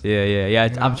plus. Yeah. You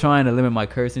know? I'm trying to limit my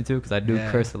cursing too, because I do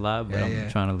Yeah. curse a lot, but I'm Yeah.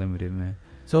 trying to limit it, man.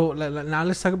 So now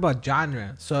let's talk about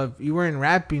genre. So if you weren't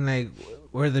rapping, like,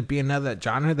 would there be another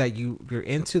genre that you're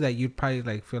into that you'd probably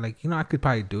like feel like, you know, I could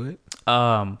probably do it?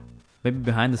 Maybe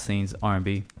behind the scenes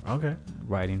R&B Okay.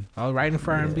 writing. Oh, writing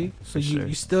for R&B. So for sure.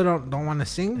 you still don't want to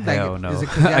sing? Hell no. Is it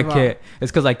 'cause you I have can't.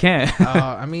 It's because I can't.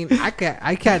 I mean, I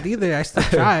can't either. I still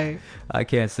try. I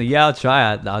can't sing. Yeah, I'll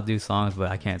try. I'll do songs, but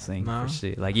I can't sing No? for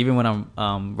shit. Like, even when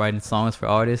I'm writing songs for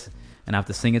artists and I have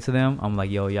to sing it to them, I'm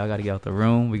like, yo, y'all gotta get out the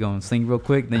room. We gonna sing real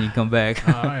quick, then you come back.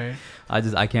 All right.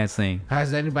 I can't sing.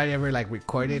 Has anybody ever like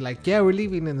recorded like, yeah, we're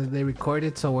leaving, and then they record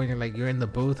it, so when you're in the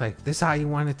booth, like, this is how you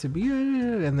want it to be,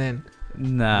 and then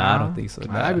Nah, I no? don't think so.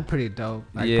 Nah. That'd be pretty dope.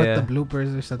 Like, Yeah. put the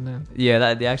bloopers or something. Yeah,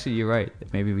 actually, you're right.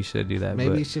 Maybe we should do that.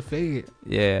 Maybe but you should figure it.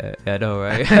 yeah, I know,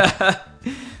 right?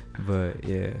 But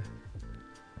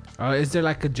yeah. Is there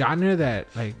like a genre that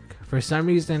like for some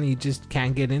reason you just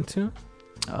can't get into?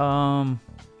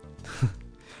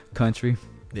 Country.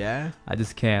 Yeah. I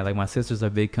just can't. Like, my sisters are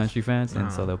big country fans,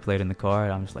 and so Uh-huh. they'll play it in the car.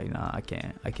 And I'm just like, nah, I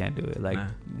can't do it. Like,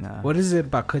 nah. What is it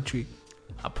about country?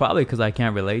 Probably because I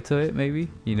can't relate to it. Maybe,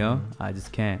 you know, Mm-hmm. I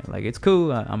just can't. Like, it's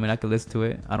cool. I mean, I can listen to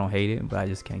it. I don't hate it, but I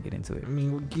just can't get into it. I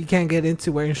mean, you can't get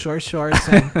into wearing short shorts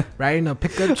and riding a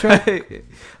pickup truck.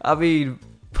 I mean,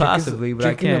 possibly, but I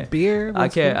drinking can't. a beer. I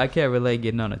can't relate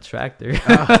getting on a tractor.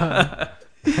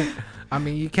 I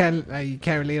mean, you can't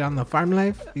relate on the farm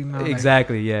life. You know,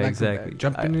 Exactly. Yeah. like Exactly.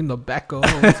 jumping in the backhoe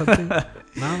or something.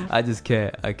 No. I just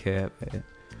can't. I can't, man.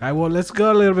 All right, well, let's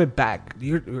go a little bit back.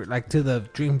 You're like to the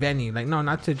dream venue. Like, no,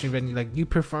 not to the dream venue. Like, you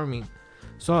performing.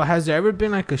 So, has there ever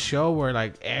been like a show where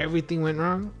like everything went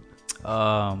wrong?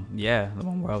 Yeah, the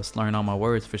one where I was slurring all my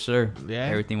words for sure. Yeah.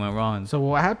 Everything went wrong. So,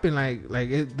 what happened?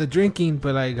 The drinking,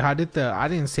 but like, how did the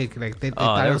audience take it? Like, they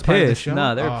thought They it were was part of the pissed. show?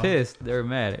 No, they were Oh. pissed. They were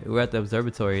mad. We were at the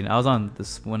observatory, and I was on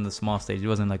one of the small stages. It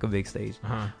wasn't like a big stage,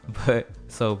 Uh-huh. but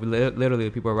so literally,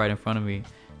 people are right in front of me,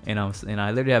 and I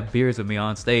literally have beers with me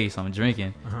on stage, so I'm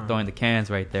drinking, Uh-huh. throwing the cans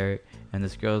right there, and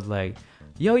this girl's like,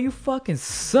 "Yo, you fucking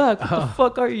suck! What the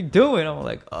fuck are you doing?" I'm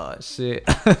like, "Oh shit."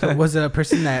 So was it a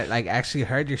person that like actually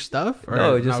heard your stuff? Or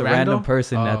No, just a random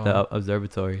person at Oh. the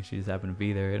observatory. She just happened to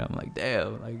be there, and I'm like,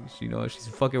 "Damn!" Like, she's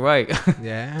fucking right.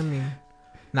 Yeah, I mean,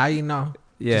 now you know.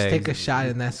 Yeah, Just take a shot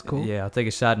and that's cool. Yeah, I'll take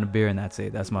a shot in a beer and that's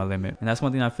it. That's my limit. And that's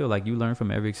one thing I feel like you learn from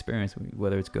every experience,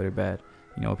 whether it's good or bad.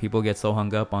 You know, people get so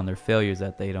hung up on their failures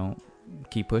that they don't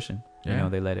keep pushing. You Yeah. know,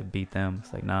 they let it beat them.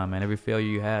 It's like, nah, man, every failure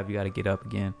you have, you got to get up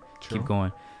again. True. Keep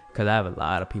going. Because I have a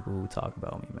lot of people who talk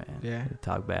about me, man. Yeah. They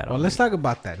talk bad Well, on let's me. talk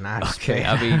about that now. Okay,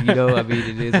 I mean,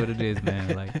 it is what it is,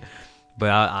 man. Like, but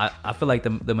I feel like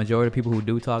the majority of people who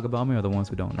do talk about me are the ones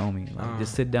who don't know me. Like,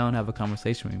 just sit down, have a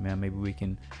conversation with me, man. Maybe we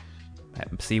can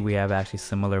see we have actually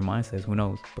similar mindsets. Who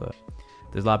knows? But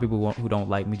there's a lot of people who don't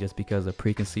like me just because of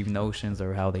preconceived notions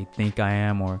or how they think I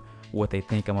am or what they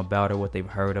think I'm about or what they've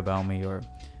heard about me or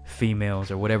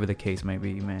females or whatever the case may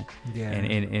be, man. Yeah.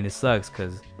 And it sucks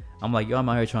because I'm like, yo, I'm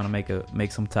out here trying to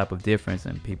make some type of difference,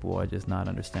 and people are just not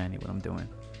understanding what I'm doing.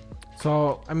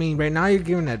 So, I mean, right now you're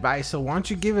giving advice. So, why don't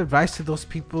you give advice to those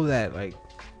people that like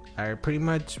are pretty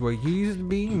much where you used to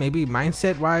be, maybe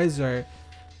mindset wise, or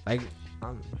like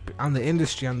on the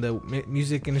industry, on the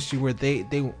music industry, where they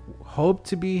hope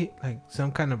to be like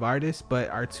some kind of artist, but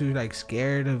are too like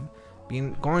scared of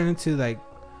going into like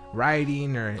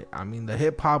writing or the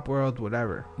hip hop world,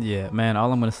 whatever. Yeah, man,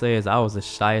 all I'm gonna say is I was the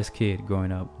shyest kid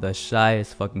growing up, the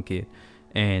shyest fucking kid.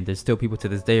 And there's still people to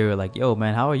this day who are like, yo,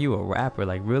 man, how are you a rapper?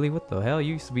 Like, really? What the hell?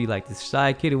 You used to be like this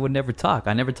shy kid who would never talk.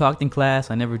 I never talked in class.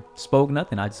 I never spoke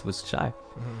nothing. I just was shy.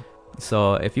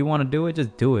 So if you want to do it,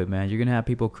 just do it, man. You're going to have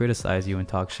people criticize you and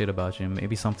talk shit about you. And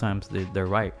maybe sometimes they're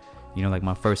right. You know, like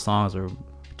my first songs are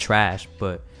trash,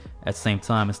 but at the same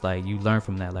time, it's like you learn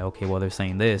from that. Like, okay, well, they're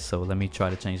saying this, so let me try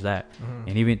to change that.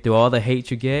 And even through all the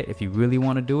hate you get, if you really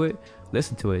want to do it,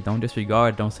 listen to it. Don't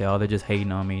disregard. Don't say, oh, they're just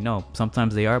hating on me. No,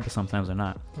 sometimes they are, but sometimes they're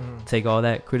not. Take all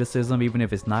that criticism, even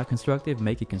if it's not constructive,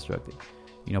 make it constructive.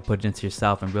 You know, put it into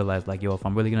yourself and realize, like, yo, if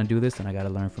I'm really going to do this, then I got to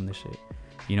learn from this shit.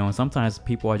 You know, and sometimes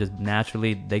people are just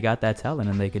naturally, they got that talent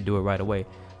and they could do it right away.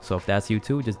 So if that's you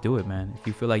too, just do it, man. If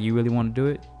you feel like you really want to do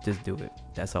it, just do it.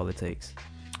 That's all it takes.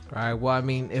 All right. Well, I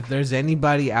mean, if there's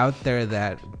anybody out there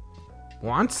that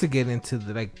wants to get into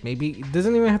the, like, maybe it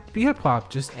doesn't even have to be hip hop,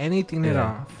 just anything at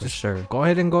all, for sure. go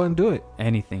ahead and go and do it.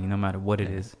 Anything, no matter what it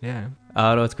is. Yeah.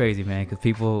 I know it's crazy, man, because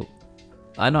people,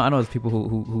 I know there's people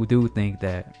who do think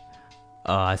that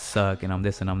I suck and I'm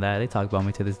this and I'm that. They talk about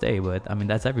me to this day, but I mean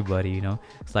that's everybody, you know.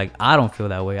 It's like I don't feel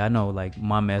that way. I know like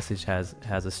my message has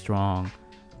a strong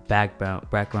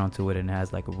background to it and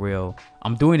has like a real.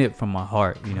 I'm doing it from my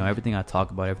heart, you know. Everything I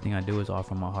talk about, everything I do is all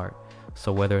from my heart.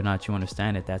 So whether or not you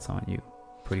understand it, that's on you,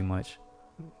 pretty much.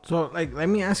 So like, let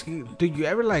me ask you: do you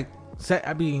ever like say?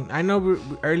 I mean, I know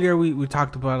earlier we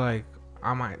talked about like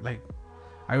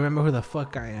I remember who the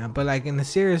fuck I am, but like in the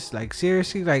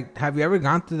seriously, like have you ever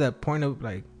gone to that point of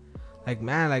like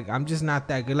man, like I'm just not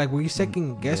that good? Like were you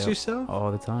second guess yourself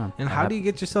all the time? And how do you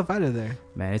get yourself out of there?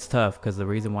 Man, it's tough because the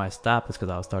reason why I stopped is because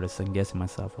I started second guessing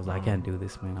myself. I was like, I can't do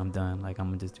this, man. I'm done. Like I'm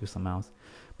gonna just do something else.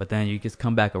 But then you just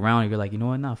come back around and you're like, you know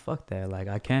what? Nah, fuck that. Like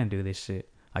I can do this shit.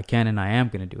 I can and I am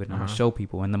gonna do it. And I'm gonna show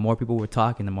people. And the more people were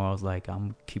talking, the more I was like, I'm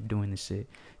gonna keep doing this shit.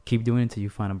 Keep doing it until you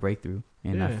find a breakthrough.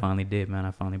 And I finally did, man.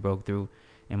 I finally broke through.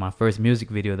 And my first music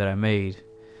video that I made,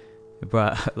 it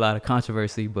brought a lot of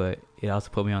controversy, but it also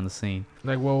put me on the scene.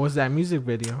 Like, what was that music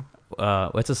video?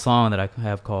 It's a song that I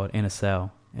have called In a Cell.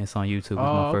 And it's on YouTube. It's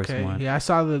my first one. Yeah, I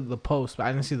saw the post, but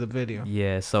I didn't see the video.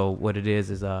 Yeah, so what it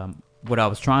is what I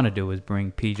was trying to do is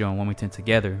bring Pedro and Wilmington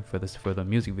together for the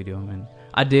music video. And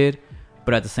I did,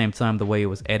 but at the same time, the way it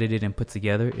was edited and put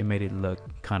together, it made it look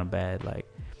kind of bad. Like,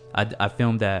 I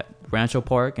filmed at Rancho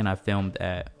Park and I filmed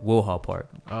at Woolhaw Park.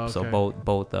 Oh, okay. So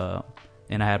both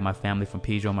and I had my family from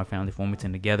Pedro, my family from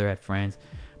Wilmington together, had friends.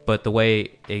 But the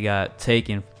way it got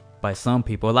taken by some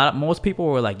people, most people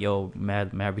were like, yo,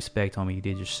 mad respect, homie, you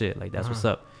did your shit. Like, that's what's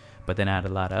up. But then I had a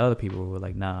lot of other people who were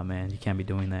like, nah, man, you can't be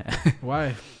doing that.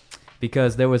 Why?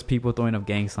 Because there was people throwing up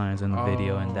gang signs in the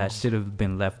video, and that should have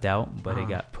been left out, but it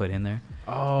got put in there.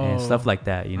 And stuff like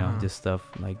that, you know, just stuff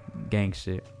like gang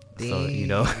shit. So, you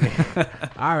know.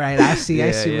 All right, I see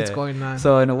what's going on.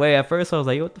 So in a way, at first I was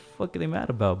like, yo, what the fuck are they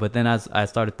mad about? But then as I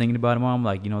started thinking about it more, I'm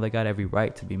like, you know, they got every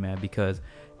right to be mad, because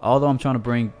although I'm trying to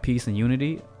bring peace and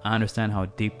unity, I understand how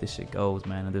deep this shit goes,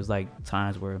 man. And there's like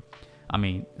times where, I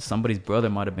mean, somebody's brother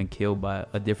might have been killed by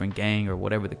a different gang or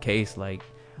whatever the case. Like,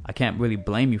 I can't really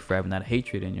blame you for having that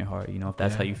hatred in your heart. You know, if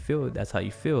that's how you feel, that's how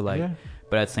you feel. Like,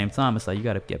 but at the same time, it's like you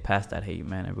got to get past that hate,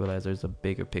 man, and realize there's a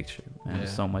bigger picture. And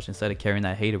there's so much. Instead of carrying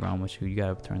that hate around with you, you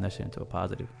got to turn that shit into a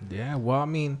positive. Yeah, well, I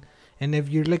mean, and if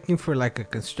you're looking for like a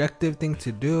constructive thing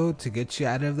to do to get you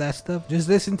out of that stuff, just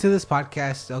listen to this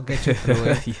podcast. It'll get you through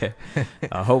it.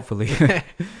 Hopefully.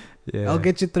 I'll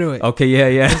get you through it. Okay,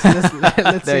 yeah.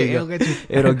 Let's see. It'll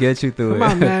get you through it.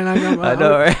 Come on, man. I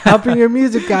know, right? Helping your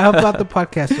music guy. Help out the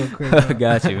podcast real quick.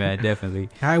 Got you, man. Definitely.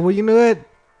 All right. Well, you know what?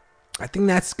 I think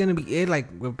that's gonna be it. Like,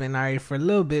 we've been alright for a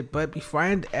little bit, but before I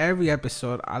end every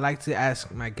episode, I like to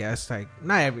ask my guests,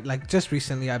 just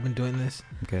recently I've been doing this.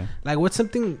 Okay. Like, what's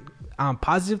something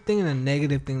positive thing and a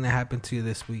negative thing that happened to you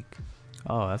this week?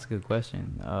 Oh, that's a good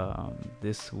question.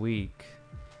 This week,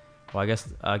 well,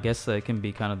 I guess it can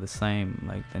be kind of the same.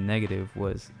 Like, the negative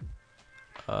was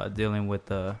dealing with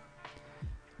the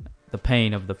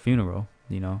pain of the funeral,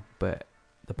 you know, but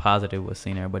the positive was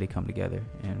seeing everybody come together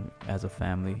and as a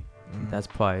family. That's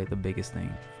probably the biggest thing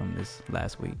from this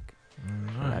last week,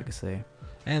 what I could say.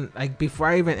 And like, before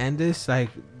I even end this, like,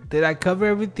 did I cover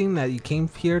everything that you came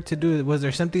here to do? Was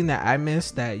there something that I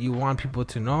missed that you want people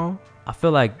to know? I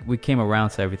feel like we came around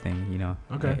to everything, you know.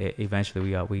 Okay.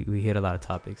 Eventually, we hit a lot of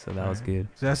topics, so that was good.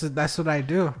 So that's what I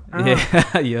do.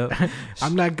 Yeah, yep.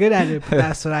 I'm not good at it, but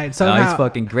that's what I. Somehow, no, he's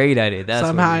fucking great at it. That's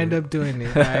somehow I end up doing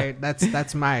it. Right?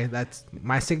 That's my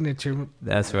signature.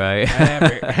 That's right. All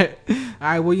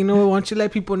right. Well, you know what? Why don't you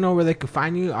let people know where they can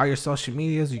find you? All your social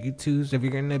medias, your YouTubes. If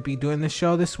you're gonna be doing this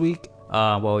show this week.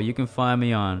 Well, you can find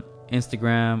me on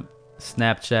Instagram,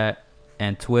 Snapchat,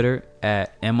 and Twitter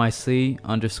at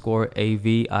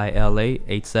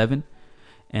MIC_AVILA87.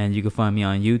 And you can find me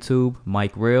on YouTube,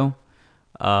 Mike Real,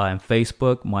 and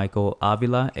Facebook, Michael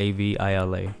Avila,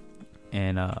 AVILA.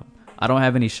 And I don't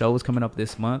have any shows coming up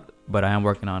this month, but I am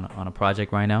working on a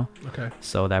project right now. Okay.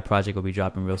 So that project will be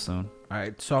dropping real soon. All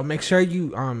right. So make sure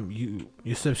you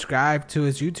subscribe to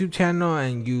his YouTube channel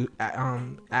and you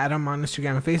add him on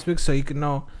Instagram and Facebook so you can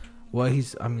know what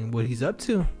he's up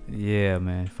to. Yeah,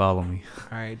 man. Follow me.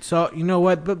 All right. So, you know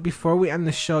what? But before we end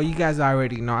the show, you guys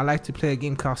already know I like to play a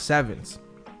game called Sevens.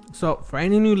 So, for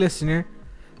any new listener,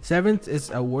 Sevens is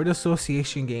a word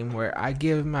association game where I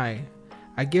give him a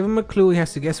clue. He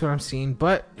has to guess what I'm seeing,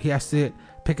 but he has to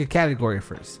pick a category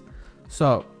first.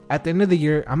 So, at the end of the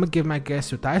year, I'm going to give my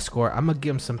guest with I score. I'm going to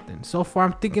give him something. So far,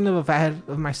 I'm thinking of if I had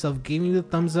of myself giving you the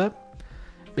thumbs up.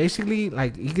 Basically,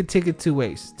 like, you could take it two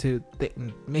ways to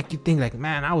make you think like,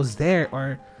 man, I was there,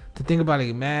 or to think about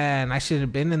like, man, I should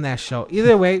have been in that show.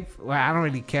 Either way, well, I don't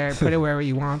really care. Put it wherever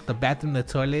you want, the bathroom, the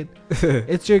toilet.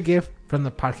 It's your gift from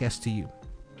the podcast to you.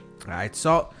 All right,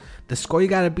 so the score you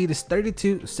gotta beat is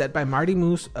 32, set by Marty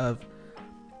Moose of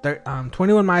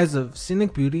 21 Miles of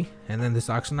Scenic Beauty, and then this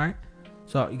auction art.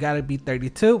 So you gotta beat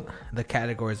 32. The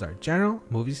categories are general,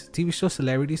 movies, TV shows,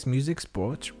 celebrities, music,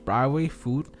 sports, Broadway,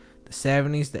 food, the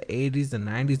 70s, the 80s, the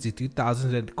 90s, the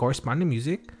 2000s, and the corresponding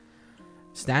music.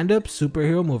 Stand-up,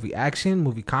 superhero, movie action,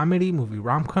 movie comedy, movie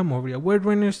rom-com, movie award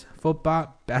winners,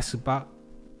 football, basketball,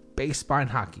 baseball, and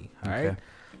hockey. All right.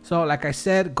 So, like I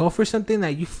said, go for something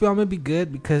that you feel I'm gonna be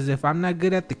good, because if I'm not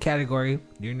good at the category,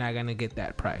 you're not gonna get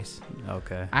that prize.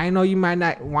 Okay. I know you might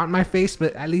not want my face,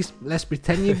 but at least let's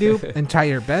pretend you do and try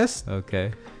your best.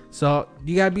 Okay. So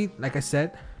you gotta be, like I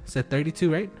said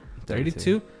 32, right?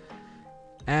 32.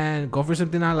 And go for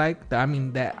something I like.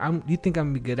 You think I'm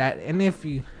gonna be good at. And if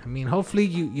you, hopefully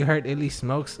you heard Illy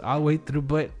Smokes all the way through.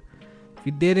 But if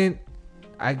you didn't,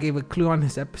 I gave a clue on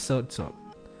this episode. So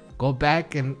go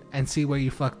back and see where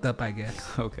you fucked up, I guess.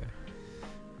 Okay.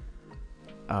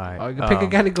 All right. Oh, you can pick a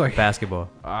category. Basketball.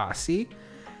 See?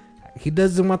 He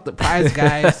doesn't want the prize,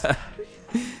 guys.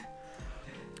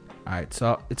 Alright,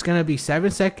 so it's going to be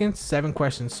 7 seconds, 7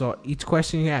 questions. So each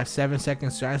question you have 7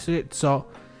 seconds to answer it. So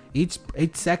each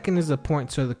second is a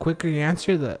point. So the quicker you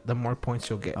answer, the more points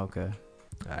you'll get. Okay.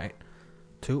 Alright.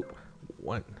 2,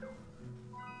 1.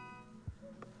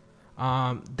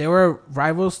 They were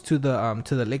rivals to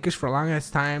the Lakers for a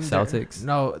longest time. Celtics.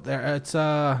 It's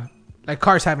like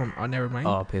cars have them. Oh, never mind.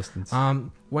 Oh, Pistons.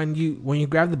 When you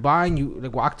grab the ball and you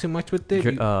like walk too much with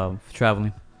it,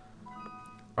 traveling.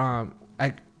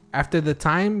 Like after the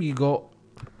time you go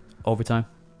overtime.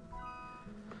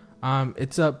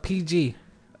 It's a PG.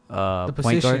 The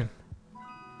point position.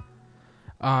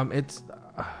 Guard.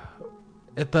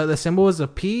 The symbol is a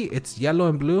P. It's yellow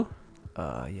and blue.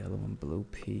 Yellow and blue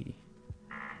P.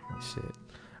 Shit.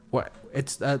 What?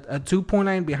 It's a 2-point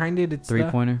line behind it. It's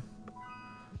 3-pointer.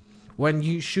 When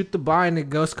you shoot the ball and it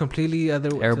goes completely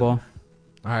other way. Air ball.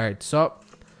 All right, so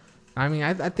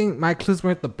I think my clues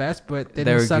weren't the best, but they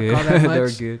didn't They're suck good. all that much. They were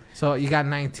good. So you got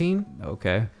 19.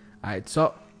 Okay. All right,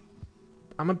 so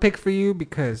I'm gonna pick for you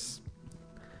because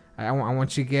I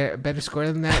want you to get a better score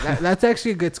than that. That's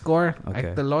actually a good score. Okay.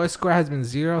 Like the lowest score has been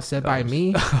 0, set by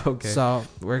me. Okay. So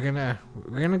we're gonna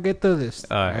get through this.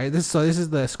 All right. This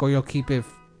is the score you'll keep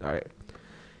if. All right.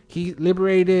 He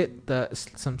liberated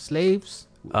some slaves.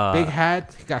 Big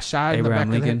hat. He got shot Abraham in the back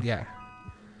Lincoln. of the head. Yeah.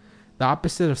 The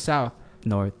opposite of South.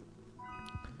 North.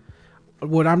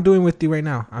 What I'm doing with you right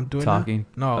now. I'm doing Talking.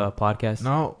 No. Podcast.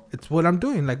 No. It's what I'm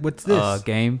doing. Like, what's this?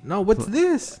 Game. No. What's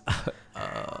this?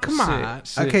 Come on.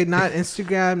 Shit. Okay. Not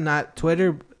Instagram. Not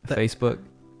Twitter. Facebook.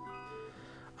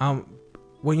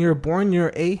 When you're born,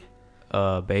 you're a.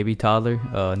 Baby,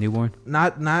 toddler, newborn.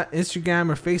 Not Instagram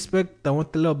or Facebook. The one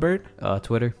with the little bird.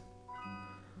 Twitter.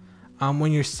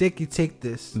 When you're sick, you take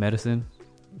this. Medicine.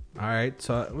 All right,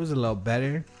 so it was a little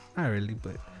better. Not really,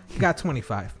 but you got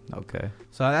 25. Okay.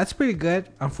 So that's pretty good.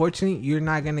 Unfortunately, you're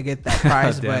not going to get that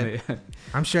prize, but Damn it.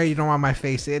 I'm sure you don't want my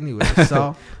face anyway.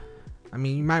 So,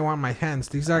 you might want my hands.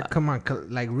 These are,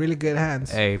 like really good hands.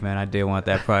 Hey, man, I did want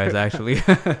that prize, actually.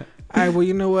 All right, well,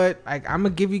 you know what? I'm going to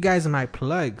give you guys my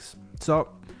plugs. So,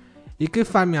 you could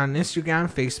find me on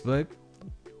Instagram, Facebook.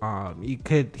 You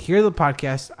could hear the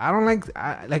podcast. I don't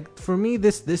like for me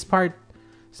this part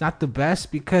is not the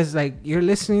best because like you're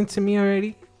listening to me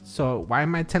already. So why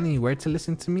am I telling you where to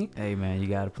listen to me? Hey, man, you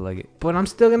gotta plug it. But I'm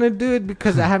still gonna do it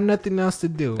because I have nothing else to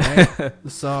do, right?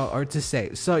 Or to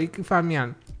say. So you can find me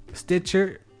on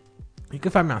Stitcher. You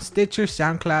can find me on Stitcher,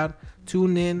 SoundCloud,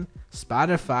 TuneIn,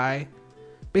 Spotify.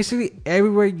 Basically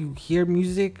everywhere you hear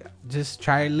music, just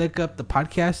try to look up the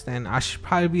podcast, and I should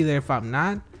probably be there. If I'm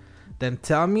not, then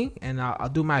tell me, and I'll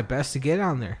do my best to get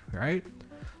on there, right?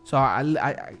 So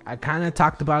I kind of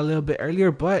talked about it a little bit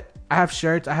earlier, but I have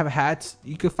shirts, I have hats.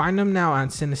 You can find them now on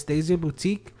Synesthesia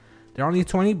Boutique. They're only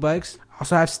 $20.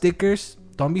 Also have stickers.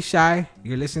 Don't be shy.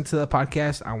 You're listening to the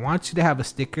podcast. I want you to have a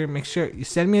sticker. Make sure you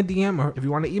send me a DM, or if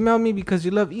you want to email me because you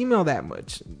love email that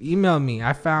much, email me.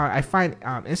 I find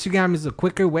Instagram is a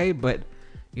quicker way, but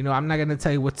I'm not gonna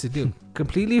tell you what to do.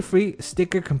 Completely free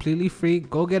sticker, completely free.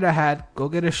 Go get a hat, go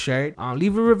get a shirt.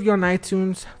 Leave a review on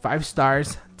iTunes, 5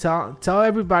 stars. Tell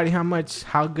everybody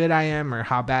how good I am or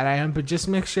how bad I am, but just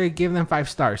make sure you give them 5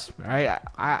 stars. All right,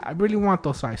 I really want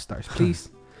those 5 stars, please.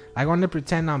 I want to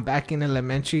pretend I'm back in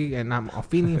elementary and I'm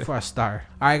feeling for a star.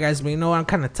 All right, guys, but I'm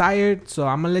kind of tired, so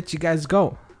I'm gonna let you guys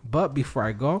go. But before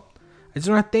I go, I just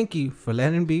want to thank you for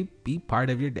letting me be part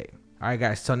of your day. All right,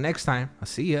 guys, till next time, I'll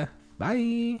see ya.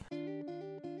 Bye.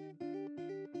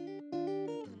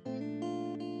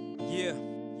 Yeah.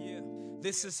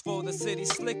 This is for the city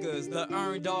slickers, the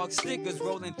earn dog stickers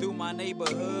rolling through my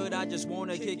neighborhood. I just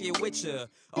wanna kick it with ya.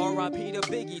 R.I.P. to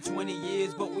Biggie, 20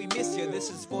 years, but we miss ya.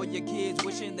 This is for your kids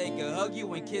wishing they could hug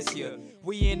you and kiss ya.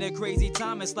 We in a crazy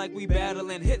time, it's like we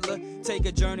battling Hitler. Take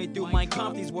a journey through Mein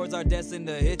Kampf, these words are destined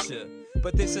to hit ya.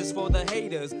 But this is for the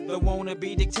haters, the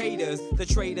wannabe dictators, the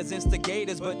traitors,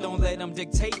 instigators, but don't let them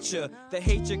dictate ya. They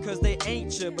hate ya cause they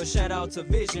ain't ya, but shout out to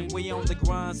Vision. We on the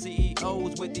grind,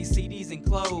 CEOs with these CDs and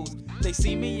clothes. They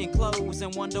see me in clothes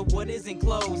and wonder what is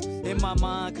enclosed. In my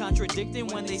mind, contradicting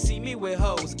when they see me with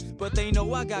hoes. But they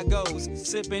know I got goals,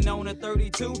 sipping on a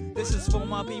 32. This is for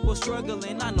my people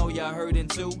struggling, I know y'all hurting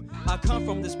too. I come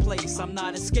from this place, I'm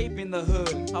not escaping the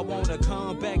hood. I wanna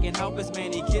come back and help as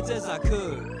many kids as I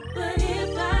could. But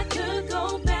if I could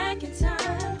go back in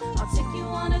time, I'll take you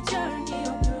on a journey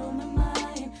all through my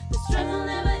mind. The struggle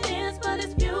never ends, but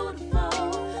it's beautiful.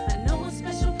 I know a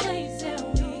special place that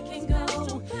we can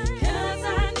go. Cause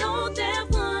I know that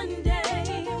one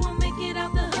day we'll make it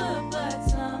out the hood, but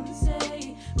some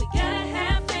say we gotta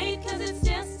have faith cause it's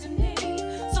destiny.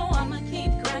 So I'ma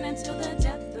keep grinding till the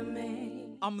death of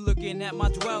me. I'm looking at my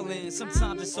dwelling,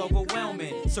 sometimes it's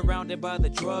overwhelming. Surrounded by the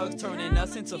drugs, turning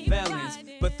us into felons.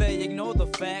 But they ignore the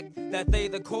fact that they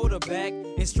the quarterback.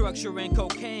 In structure and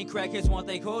cocaine, crackheads want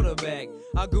they quarterback.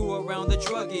 I grew around the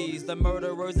druggies, the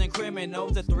murderers and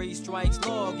criminals. The 3 strikes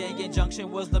law, gang injunction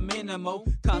was the minimal.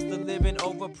 Cost of living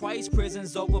overpriced,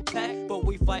 prisons overpacked. But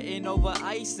we fighting over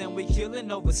ice and we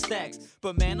killing over stacks.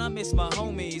 But man, I miss my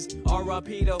homies,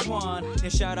 R.I.P. to Juan.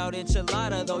 And shout out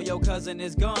Enchilada, though your cousin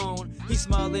is gone. He's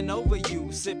smiling over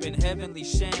you, sipping heavenly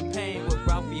champagne with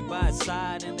Ralphie by his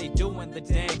side, and they doing the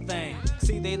damn thing.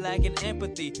 See, they lacking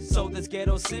empathy, so this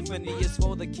ghetto symphony is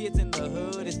for the kids in the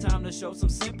hood. It's time to show some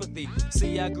sympathy.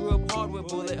 See, I grew up hard with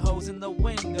bullet holes in the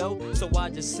window, so I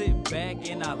just sit back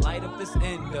and I light up this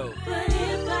endo. But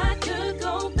if I could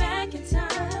go back in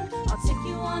time, I'll take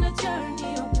you on a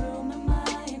journey all through my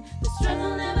mind. The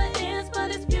struggle never ends,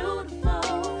 but it's beautiful.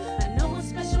 I know a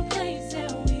special place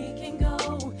that we can go.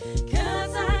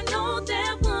 Cause I know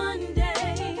that one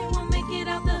day we'll make it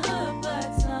out the hood,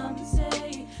 but some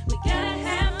say we gotta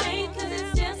have faith cause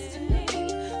it's destiny.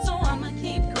 So I'ma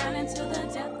keep grinding till the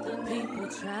death of me. People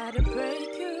try to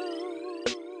break you,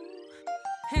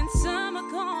 and some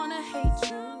are gonna hate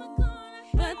you,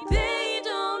 but they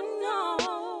don't know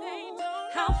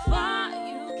how far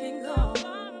you can go.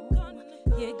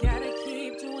 You gotta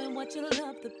keep doing what you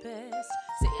love the best.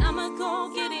 Say I'ma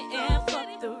go get it and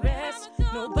fuck the rest.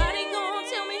 Nobody gonna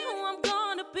tell me who I'm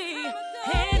gonna be.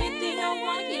 Anything I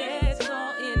want, yeah, it's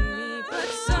all in me. But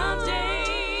some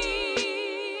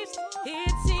days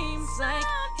it seems like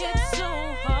it's so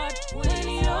hard when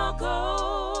your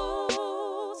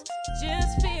goals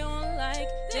just feel like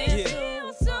they're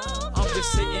so I'm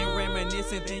just sitting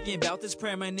reminiscing, thinking about this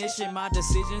premonition. My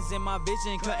decisions and my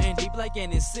vision cutting deep like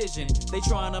an incision. They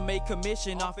tryna make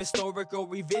commission off historical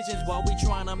revisions while we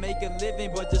tryna make a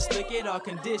living, but just look at our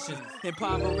conditions.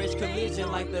 Impoverished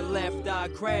collision like the left eye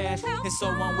crash, and so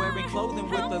I'm wearing clothing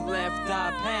with the left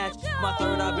eye patch. My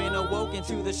third eye been awoken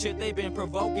to the shit they been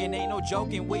provoking. Ain't no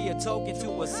joking, we a token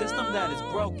to a system that is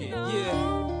broken.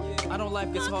 Yeah, I know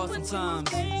life gets hard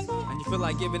sometimes, and you feel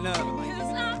like giving up.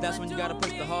 That's when you gotta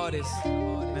push the hardest.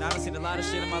 Man, I done seen a lot of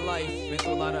shit in my life, been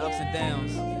through a lot of ups and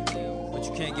downs, but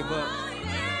you can't give up.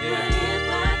 But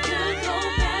if I could go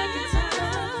back